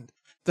mind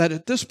that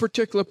at this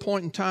particular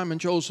point in time in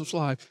Joseph's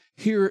life,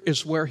 here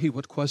is where he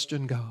would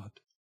question God.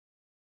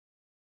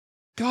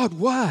 God,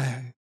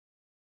 why?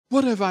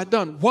 What have I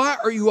done? Why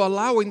are you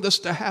allowing this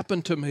to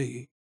happen to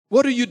me?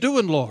 What are you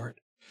doing, Lord?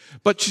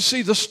 But you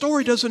see, the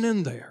story doesn't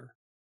end there.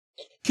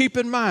 Keep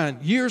in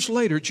mind, years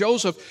later,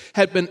 Joseph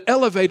had been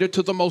elevated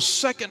to the most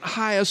second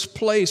highest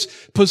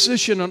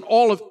position in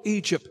all of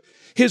Egypt.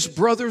 His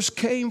brothers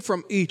came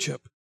from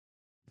Egypt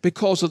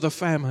because of the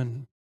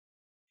famine.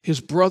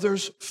 His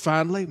brothers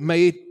finally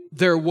made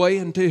their way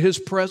into his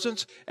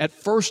presence. At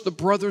first, the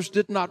brothers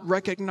did not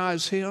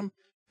recognize him,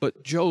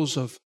 but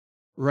Joseph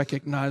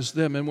recognized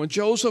them. And when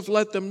Joseph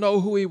let them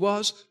know who he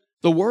was,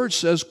 the word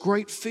says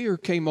great fear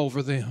came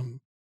over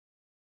them.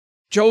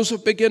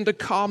 Joseph began to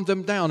calm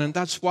them down, and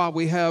that's why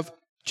we have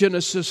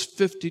Genesis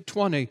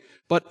 50:20.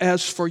 But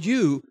as for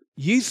you,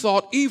 ye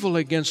thought evil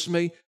against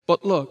me.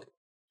 But look,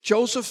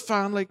 Joseph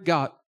finally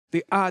got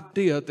the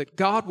idea that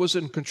God was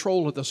in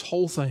control of this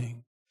whole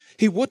thing.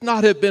 He would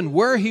not have been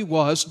where he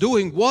was,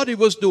 doing what he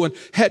was doing,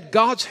 had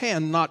God's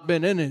hand not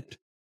been in it.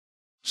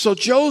 So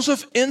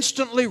Joseph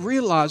instantly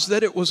realized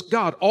that it was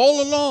God all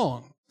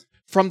along.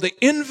 From the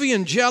envy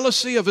and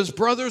jealousy of his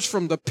brothers,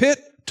 from the pit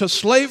to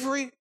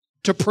slavery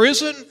to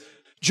prison,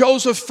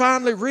 Joseph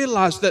finally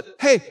realized that,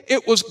 hey,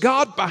 it was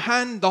God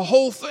behind the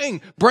whole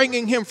thing,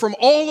 bringing him from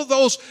all of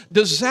those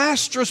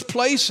disastrous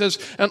places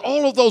and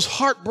all of those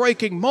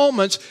heartbreaking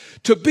moments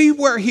to be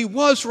where he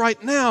was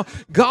right now.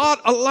 God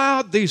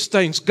allowed these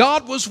things.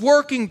 God was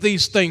working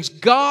these things.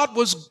 God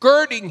was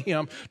girding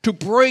him to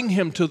bring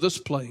him to this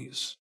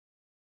place.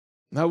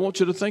 Now, I want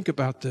you to think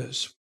about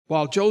this.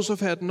 While Joseph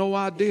had no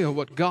idea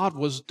what God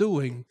was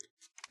doing,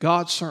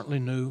 God certainly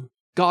knew.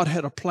 God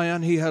had a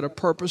plan. He had a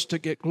purpose to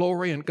get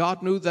glory, and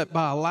God knew that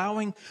by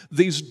allowing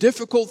these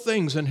difficult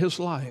things in his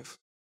life,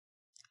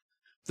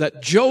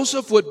 that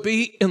Joseph would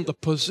be in the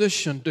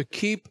position to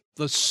keep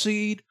the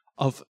seed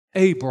of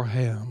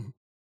Abraham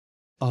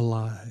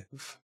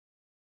alive.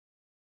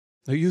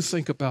 Now you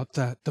think about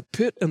that. The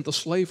pit and the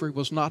slavery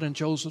was not in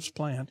Joseph's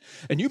plan.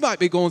 And you might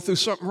be going through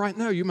something right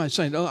now. You might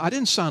say, no, I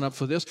didn't sign up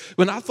for this.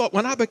 When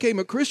I became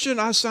a Christian,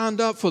 I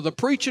signed up for the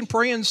preaching,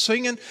 praying,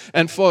 singing,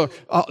 and for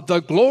the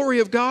glory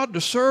of God,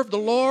 to serve the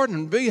Lord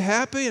and be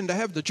happy and to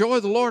have the joy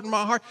of the Lord in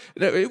my heart.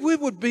 It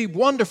would be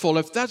wonderful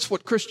if that's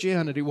what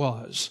Christianity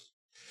was.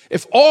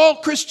 If all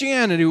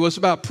Christianity was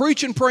about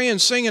preaching, praying,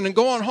 singing, and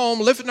going home,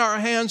 lifting our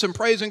hands and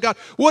praising God,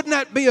 wouldn't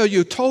that be a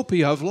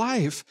utopia of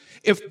life?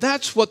 If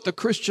that's what the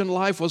Christian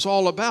life was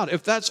all about,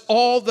 if that's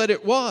all that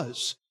it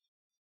was.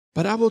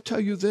 But I will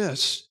tell you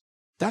this,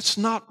 that's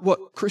not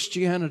what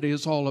Christianity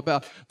is all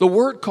about. The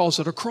Word calls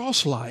it a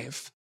cross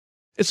life.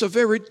 It's a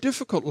very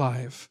difficult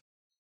life.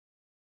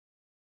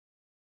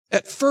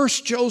 At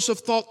first, Joseph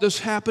thought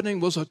this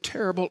happening was a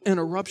terrible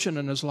interruption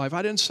in his life.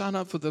 I didn't sign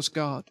up for this,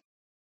 God.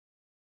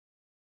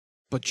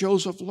 But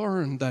Joseph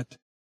learned that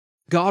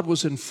God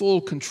was in full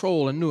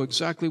control and knew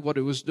exactly what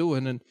he was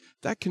doing. And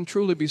that can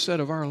truly be said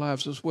of our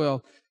lives as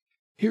well.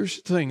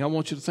 Here's the thing I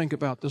want you to think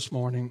about this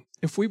morning.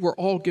 If we were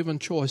all given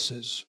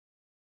choices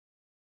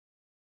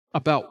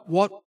about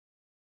what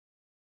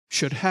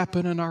should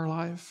happen in our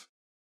life,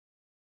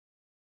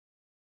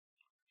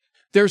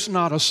 there's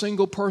not a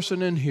single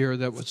person in here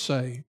that would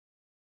say,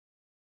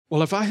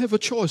 well, if I have a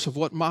choice of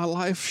what my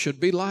life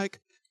should be like,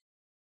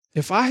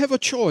 if I have a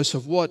choice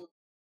of what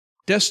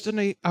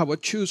destiny I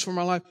would choose for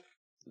my life,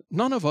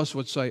 none of us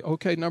would say,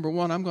 okay, number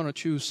one, I'm going to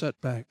choose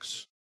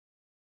setbacks.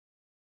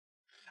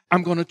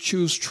 I'm going to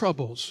choose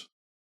troubles.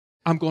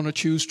 I'm going to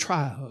choose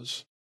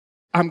trials.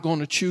 I'm going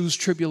to choose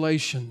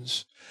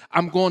tribulations.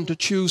 I'm going to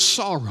choose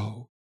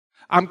sorrow.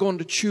 I'm going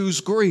to choose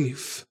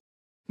grief.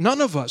 None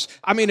of us.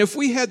 I mean, if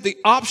we had the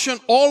option,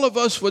 all of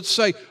us would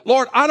say,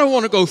 Lord, I don't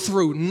want to go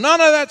through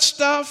none of that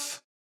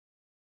stuff.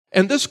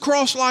 And this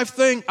cross life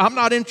thing, I'm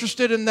not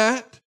interested in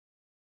that.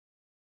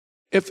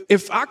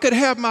 If I could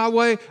have my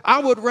way,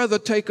 I would rather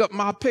take up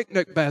my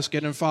picnic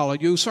basket and follow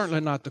you, certainly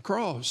not the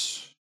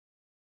cross.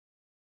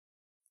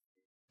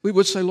 We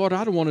would say, Lord,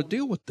 I don't want to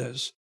deal with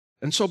this.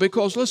 And so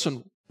because,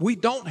 listen, we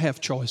don't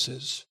have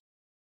choices,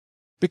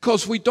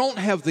 because we don't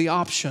have the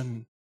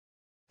option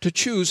to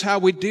choose how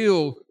we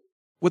deal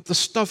with the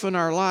stuff in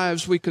our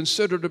lives we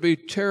consider to be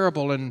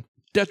terrible and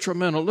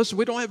detrimental. Listen,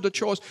 we don't have the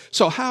choice.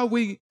 So how are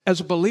we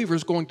as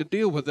believers going to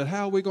deal with it?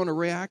 How are we going to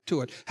react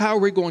to it? How are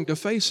we going to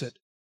face it?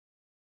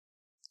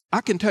 I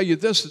can tell you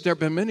this, that there have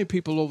been many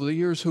people over the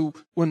years who,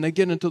 when they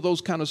get into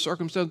those kind of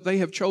circumstances, they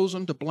have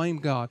chosen to blame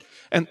God.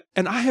 And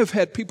I have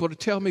had people to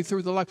tell me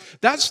through the life,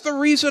 that's the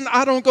reason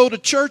I don't go to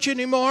church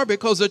anymore,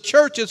 because the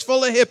church is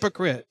full of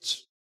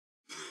hypocrites.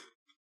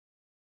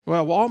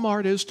 Well,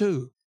 Walmart is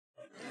too.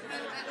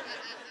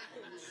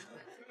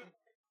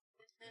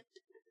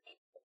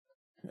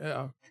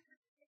 Yeah.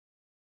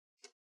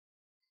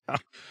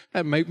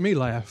 That made me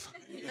laugh.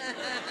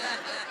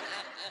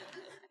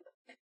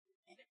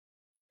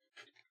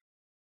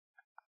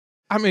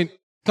 I mean,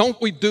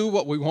 don't we do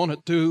what we want to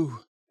do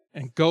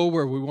and go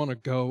where we want to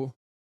go?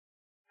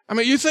 I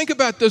mean, you think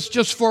about this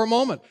just for a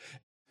moment.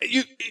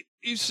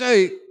 You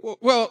say,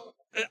 well,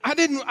 I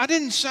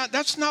didn't sign.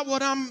 That's not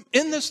what I'm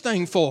in this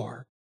thing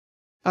for.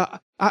 I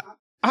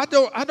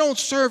don't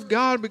serve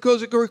God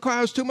because it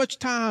requires too much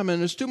time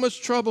and it's too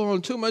much trouble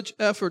and too much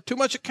effort, too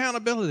much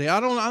accountability. I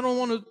don't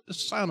want to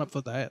sign up for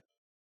that.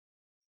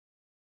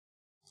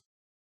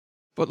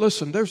 But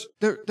listen,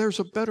 there's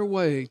a better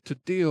way to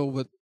deal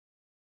with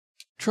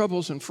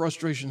troubles and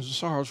frustrations and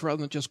sorrows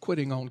rather than just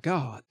quitting on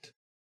God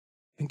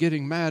and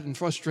getting mad and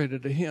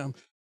frustrated at Him.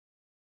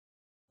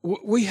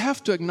 We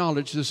have to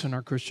acknowledge this in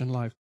our Christian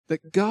life,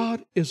 that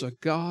God is a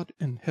God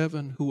in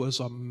heaven who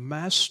is a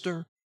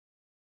master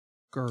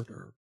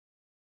girder.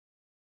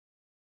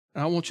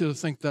 And I want you to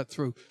think that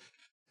through.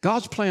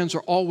 God's plans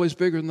are always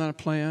bigger than our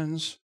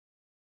plans.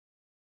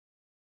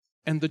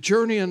 And the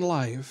journey in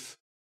life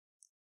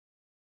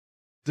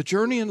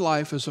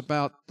is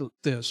about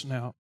this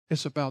now.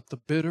 It's about the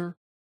bitter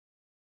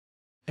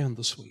and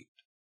the sweet.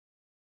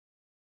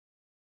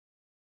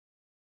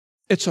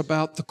 It's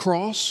about the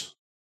cross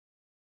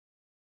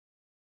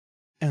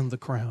and the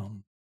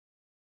crown.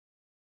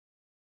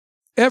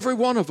 Every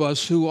one of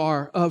us who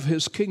are of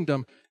His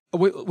kingdom,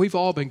 we've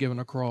all been given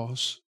a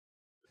cross.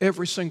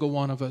 Every single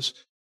one of us.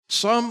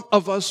 Some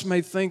of us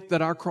may think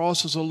that our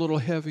cross is a little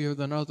heavier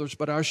than others,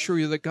 but I assure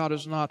you that God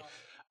is not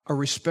a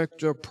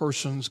respecter of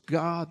persons.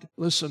 God,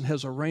 listen,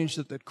 has arranged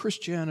it that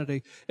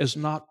Christianity is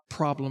not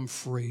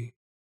problem-free.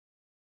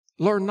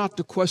 Learn not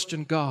to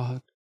question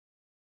God.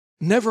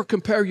 Never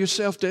compare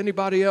yourself to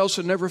anybody else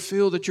and never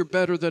feel that you're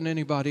better than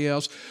anybody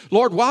else.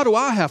 Lord, why do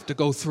I have to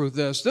go through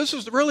this? This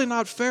is really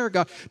not fair,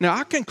 God. Now,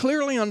 I can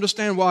clearly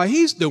understand why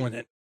He's doing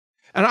it.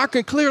 And I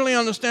can clearly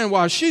understand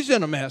why she's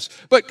in a mess.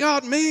 But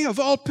God, me, of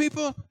all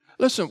people,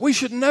 listen, we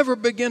should never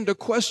begin to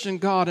question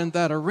God in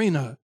that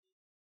arena.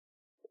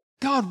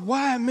 God,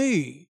 why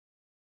me?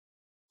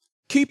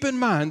 Keep in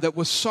mind that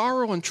with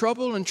sorrow and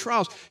trouble and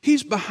trials,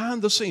 He's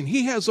behind the scene.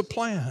 He has a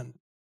plan.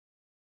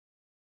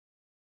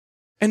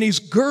 And He's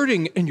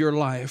girding in your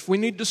life. We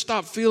need to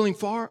stop feeling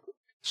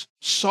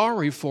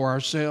sorry for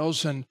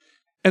ourselves and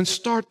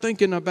start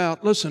thinking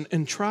about, listen,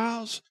 in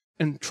trials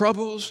and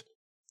troubles,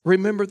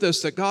 remember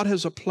this, that God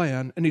has a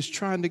plan and He's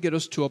trying to get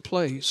us to a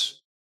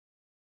place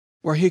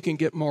where He can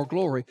get more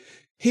glory.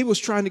 He was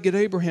trying to get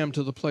Abraham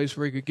to the place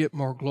where he could get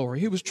more glory.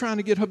 He was trying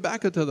to get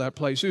Habakkuk to that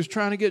place. He was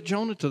trying to get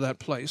Jonah to that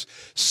place.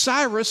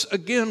 Cyrus,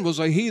 again, was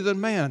a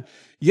heathen man,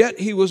 yet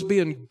he was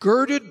being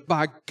girded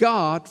by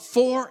God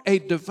for a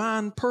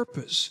divine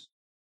purpose.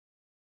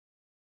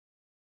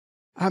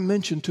 I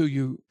mentioned to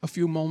you a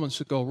few moments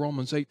ago,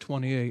 Romans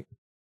 8:28.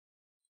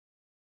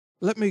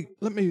 Let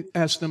me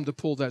ask them to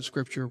pull that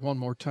scripture one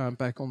more time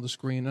back on the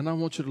screen, and I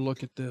want you to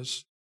look at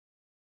this.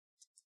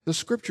 The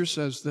scripture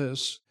says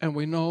this, and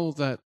we know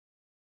that,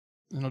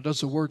 does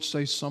the word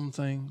say some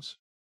things?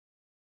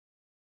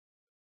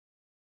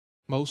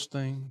 Most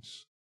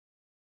things?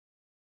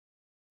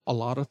 A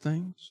lot of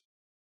things?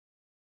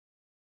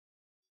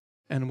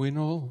 And we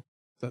know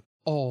that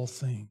all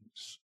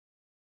things.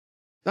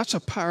 That's a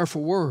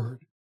powerful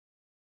word.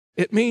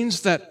 It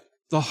means that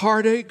the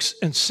heartaches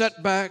and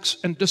setbacks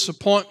and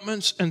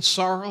disappointments and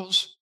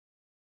sorrows,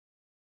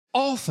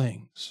 all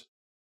things.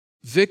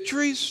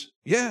 Victories,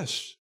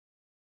 yes.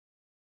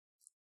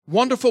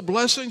 Wonderful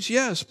blessings,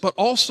 yes, but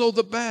also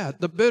the bad,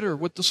 the bitter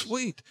with the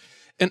sweet.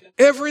 And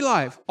every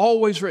life,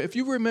 always, if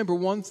you remember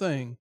one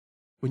thing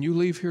when you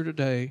leave here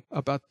today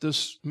about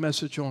this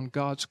message on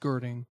God's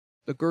girding,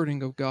 the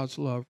girding of God's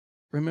love,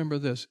 remember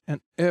this,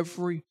 and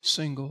every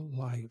single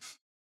life,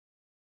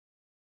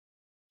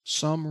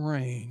 some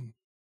rain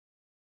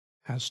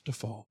has to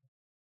fall.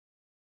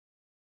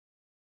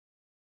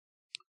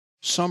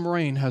 Some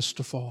rain has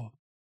to fall.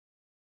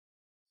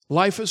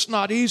 Life is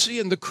not easy,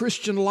 and the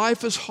Christian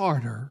life is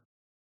harder,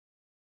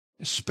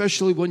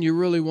 especially when you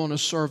really want to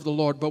serve the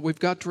Lord. But we've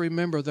got to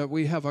remember that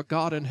we have a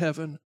God in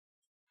heaven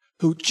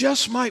who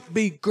just might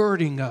be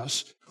girding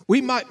us. We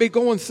might be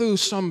going through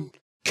some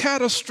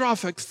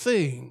catastrophic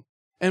thing,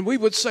 and we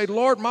would say,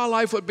 Lord, my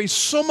life would be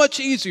so much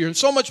easier and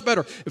so much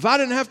better if I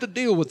didn't have to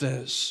deal with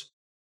this.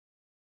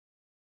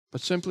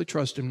 But simply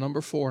trust Him.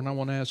 Number 4, and I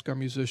want to ask our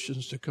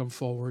musicians to come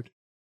forward.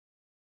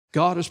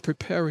 God is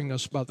preparing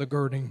us by the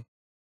girding.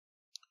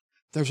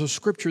 There's a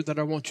scripture that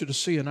I want you to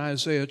see in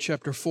Isaiah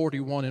chapter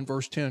 41 and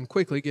verse 10.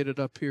 Quickly get it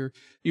up here.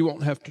 You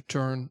won't have to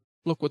turn.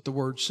 Look what the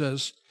word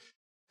says.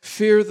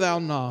 Fear thou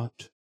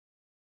not,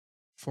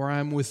 for I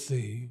am with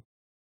thee.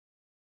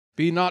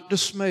 Be not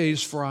dismayed,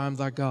 for I am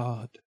thy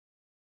God.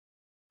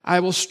 I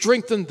will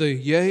strengthen thee,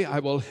 yea, I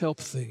will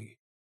help thee.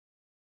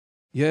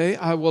 Yea,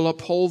 I will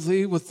uphold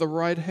thee with the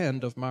right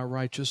hand of my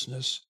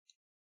righteousness.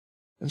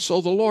 And so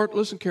the Lord,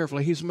 listen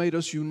carefully, He's made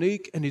us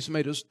unique and He's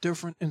made us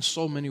different in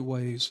so many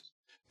ways.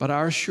 But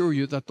I assure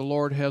you that the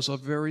Lord has a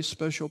very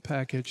special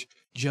package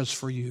just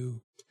for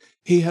you.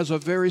 He has a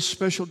very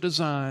special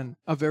design,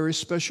 a very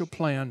special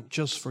plan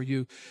just for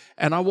you.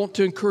 And I want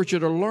to encourage you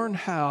to learn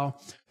how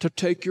to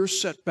take your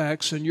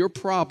setbacks and your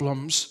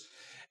problems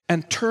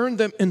and turn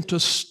them into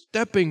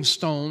stepping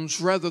stones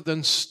rather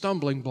than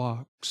stumbling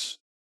blocks.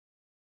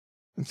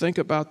 And think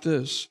about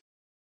this.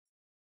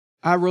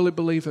 I really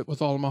believe it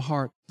with all my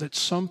heart that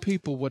some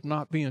people would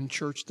not be in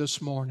church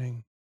this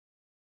morning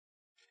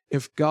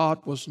if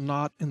God was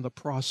not in the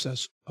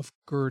process of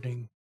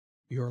girding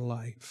your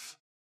life.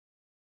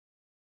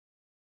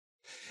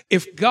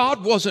 If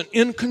God wasn't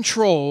in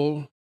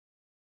control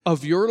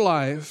of your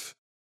life,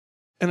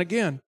 and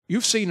again,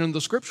 you've seen in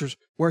the scriptures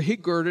where He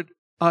girded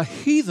a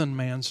heathen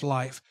man's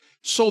life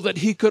so that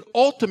he could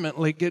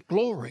ultimately get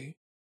glory.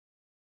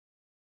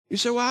 You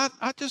say, well,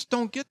 I just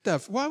don't get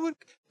that. Why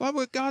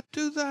would God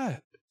do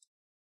that?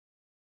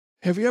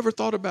 Have you ever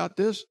thought about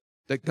this?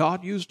 That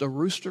God used a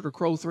rooster to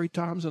crow 3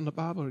 times in the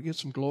Bible to get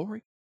some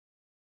glory?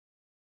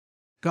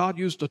 God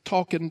used a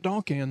talking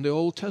donkey in the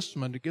Old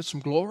Testament to get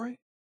some glory?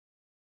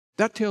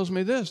 That tells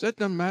me this. That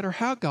doesn't matter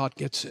how God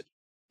gets it.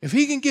 If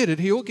He can get it,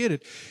 He'll get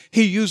it.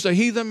 He used a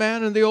heathen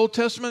man in the Old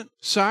Testament,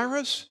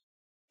 Cyrus.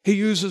 He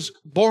uses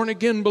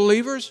born-again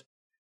believers.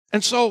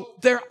 And so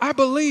there, I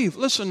believe,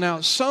 listen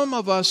now, some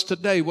of us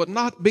today would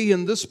not be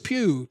in this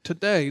pew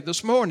today,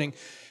 this morning,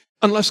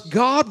 unless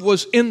God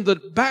was in the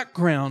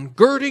background,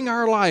 girding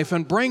our life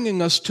and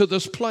bringing us to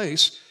this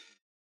place.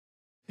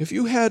 If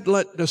you had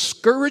let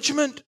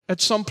discouragement at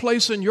some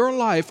place in your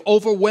life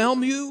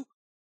overwhelm you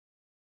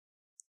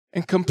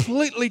and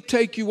completely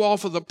take you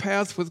off of the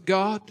path with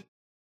God,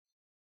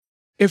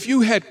 if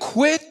you had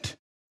quit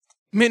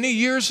many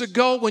years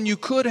ago when you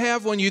could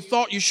have, when you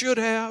thought you should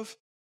have,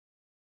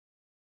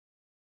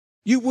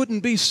 you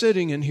wouldn't be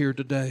sitting in here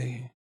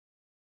today.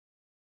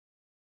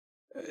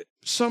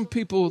 Some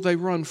people, they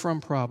run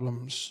from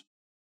problems.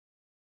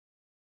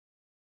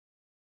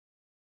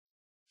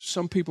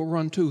 Some people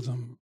run to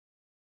them.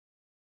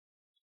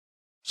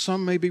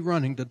 Some may be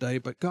running today,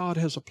 but God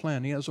has a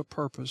plan. He has a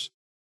purpose.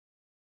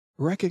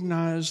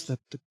 Recognize that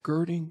the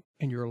girding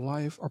in your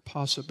life are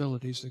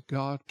possibilities that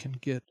God can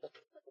get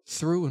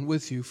through and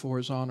with you for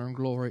His honor and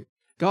glory.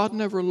 God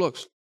never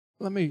looks.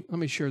 Let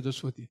me share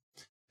this with you.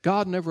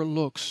 God never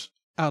looks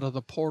out of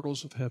the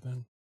portals of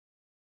heaven.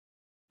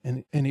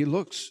 And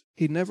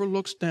He never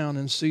looks down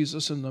and sees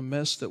us in the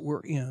mess that we're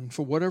in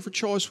for whatever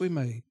choice we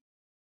made,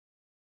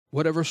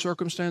 whatever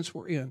circumstance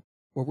we're in,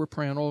 where we're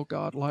praying, oh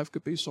God, life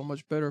could be so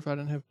much better if I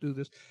didn't have to do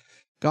this.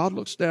 God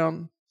looks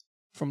down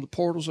from the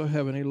portals of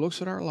heaven. He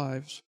looks at our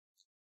lives.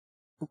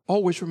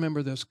 Always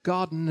remember this.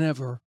 God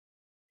never,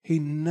 He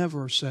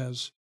never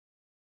says,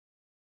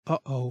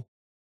 uh-oh.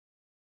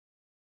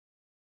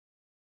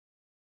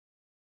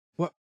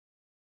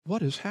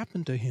 What has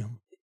happened to him?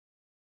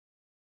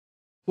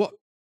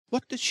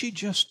 What did she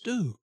just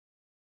do?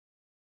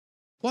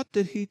 What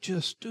did he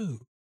just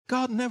do?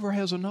 God never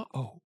has an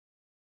uh-oh.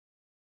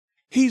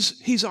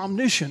 He's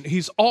omniscient.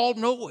 He's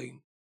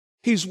all-knowing.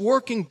 He's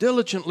working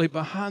diligently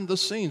behind the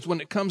scenes when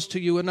it comes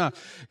to you and I.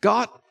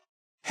 God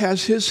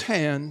has His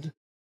hand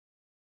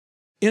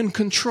in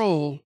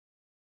control,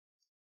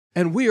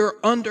 and we are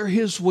under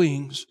His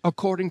wings,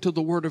 according to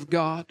the Word of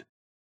God,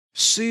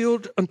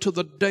 sealed until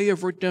the day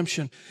of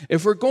redemption.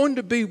 If we're going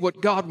to be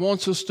what God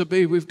wants us to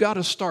be, we've got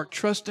to start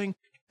trusting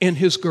in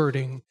His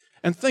girding.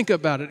 And think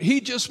about it.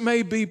 He just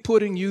may be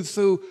putting you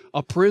through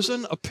a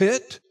prison, a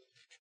pit,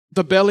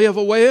 the belly of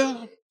a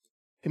whale.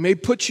 He may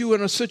put you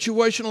in a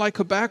situation like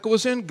Habakkuk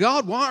was in.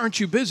 God, why aren't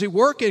you busy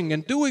working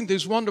and doing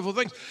these wonderful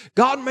things?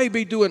 God may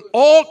be doing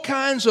all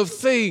kinds of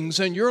things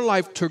in your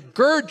life to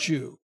gird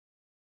you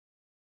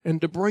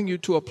and to bring you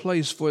to a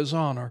place for His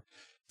honor.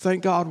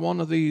 Thank God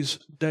one of these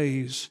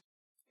days,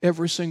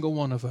 every single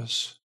one of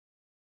us,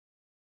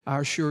 I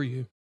assure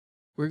you,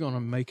 we're going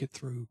to make it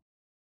through.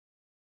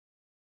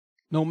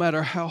 No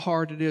matter how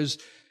hard it is,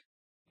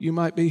 you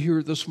might be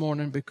here this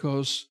morning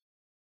because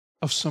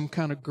of some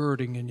kind of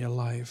girding in your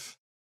life.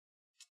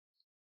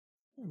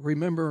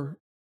 Remember,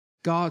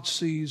 God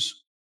sees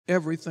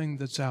everything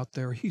that's out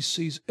there. He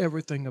sees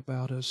everything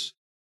about us.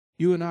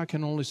 You and I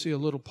can only see a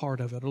little part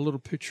of it, a little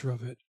picture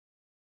of it.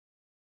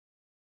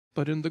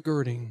 But in the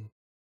girding,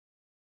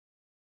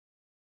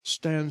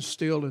 stand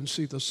still and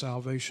see the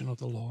salvation of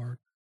the Lord.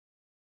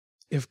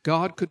 If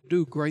God could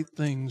do great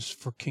things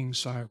for King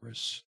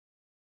Cyrus,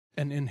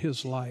 and in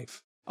his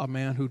life, a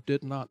man who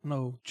did not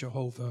know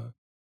Jehovah,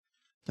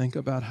 think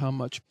about how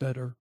much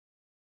better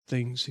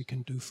things He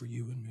can do for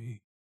you and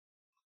me.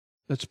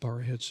 Let's bow our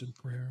heads in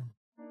prayer.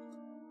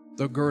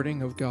 the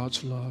girding of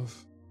God's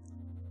love.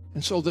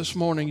 And so this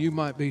morning you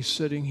might be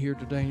sitting here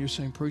today and you're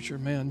saying, preacher,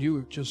 man, you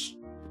were just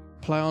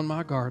plowing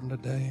my garden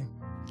today.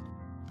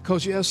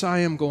 Because yes, I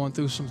am going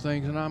through some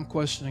things and I'm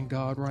questioning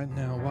God right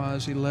now. Why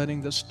is he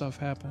letting this stuff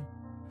happen?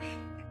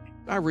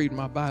 I read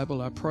my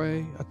Bible, I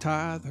pray, I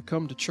tithe, I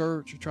come to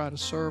church, I try to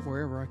serve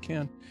wherever I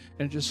can.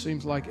 And it just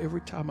seems like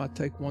every time I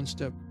take one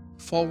step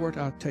forward,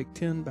 I take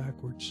 10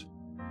 backwards.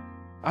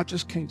 I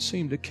just can't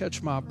seem to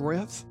catch my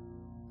breath.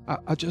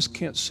 I just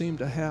can't seem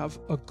to have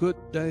a good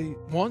day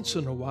once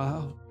in a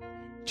while.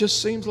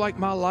 Just seems like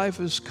my life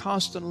is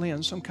constantly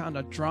in some kind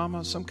of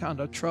drama, some kind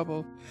of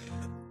trouble.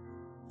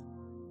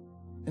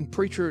 And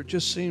preacher, it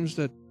just seems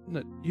that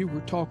you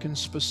were talking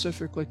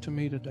specifically to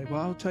me today.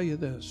 Well, I'll tell you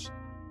this.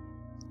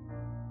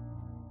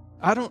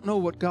 I don't know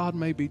what God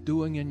may be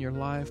doing in your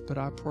life, but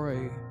I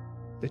pray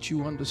that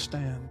you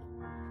understand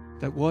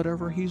that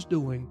whatever he's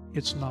doing,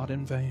 it's not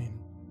in vain.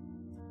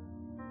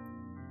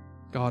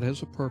 God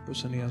has a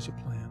purpose and he has a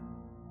plan.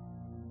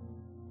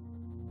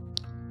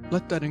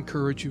 Let that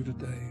encourage you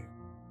today.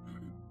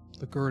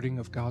 The girding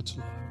of God's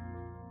love.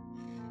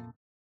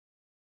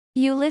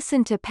 You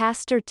listen to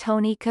Pastor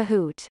Tony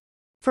Kohout.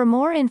 For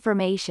more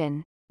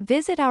information,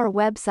 visit our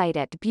website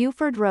at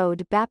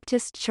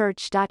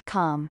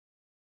BufordRoadBaptistChurch.com.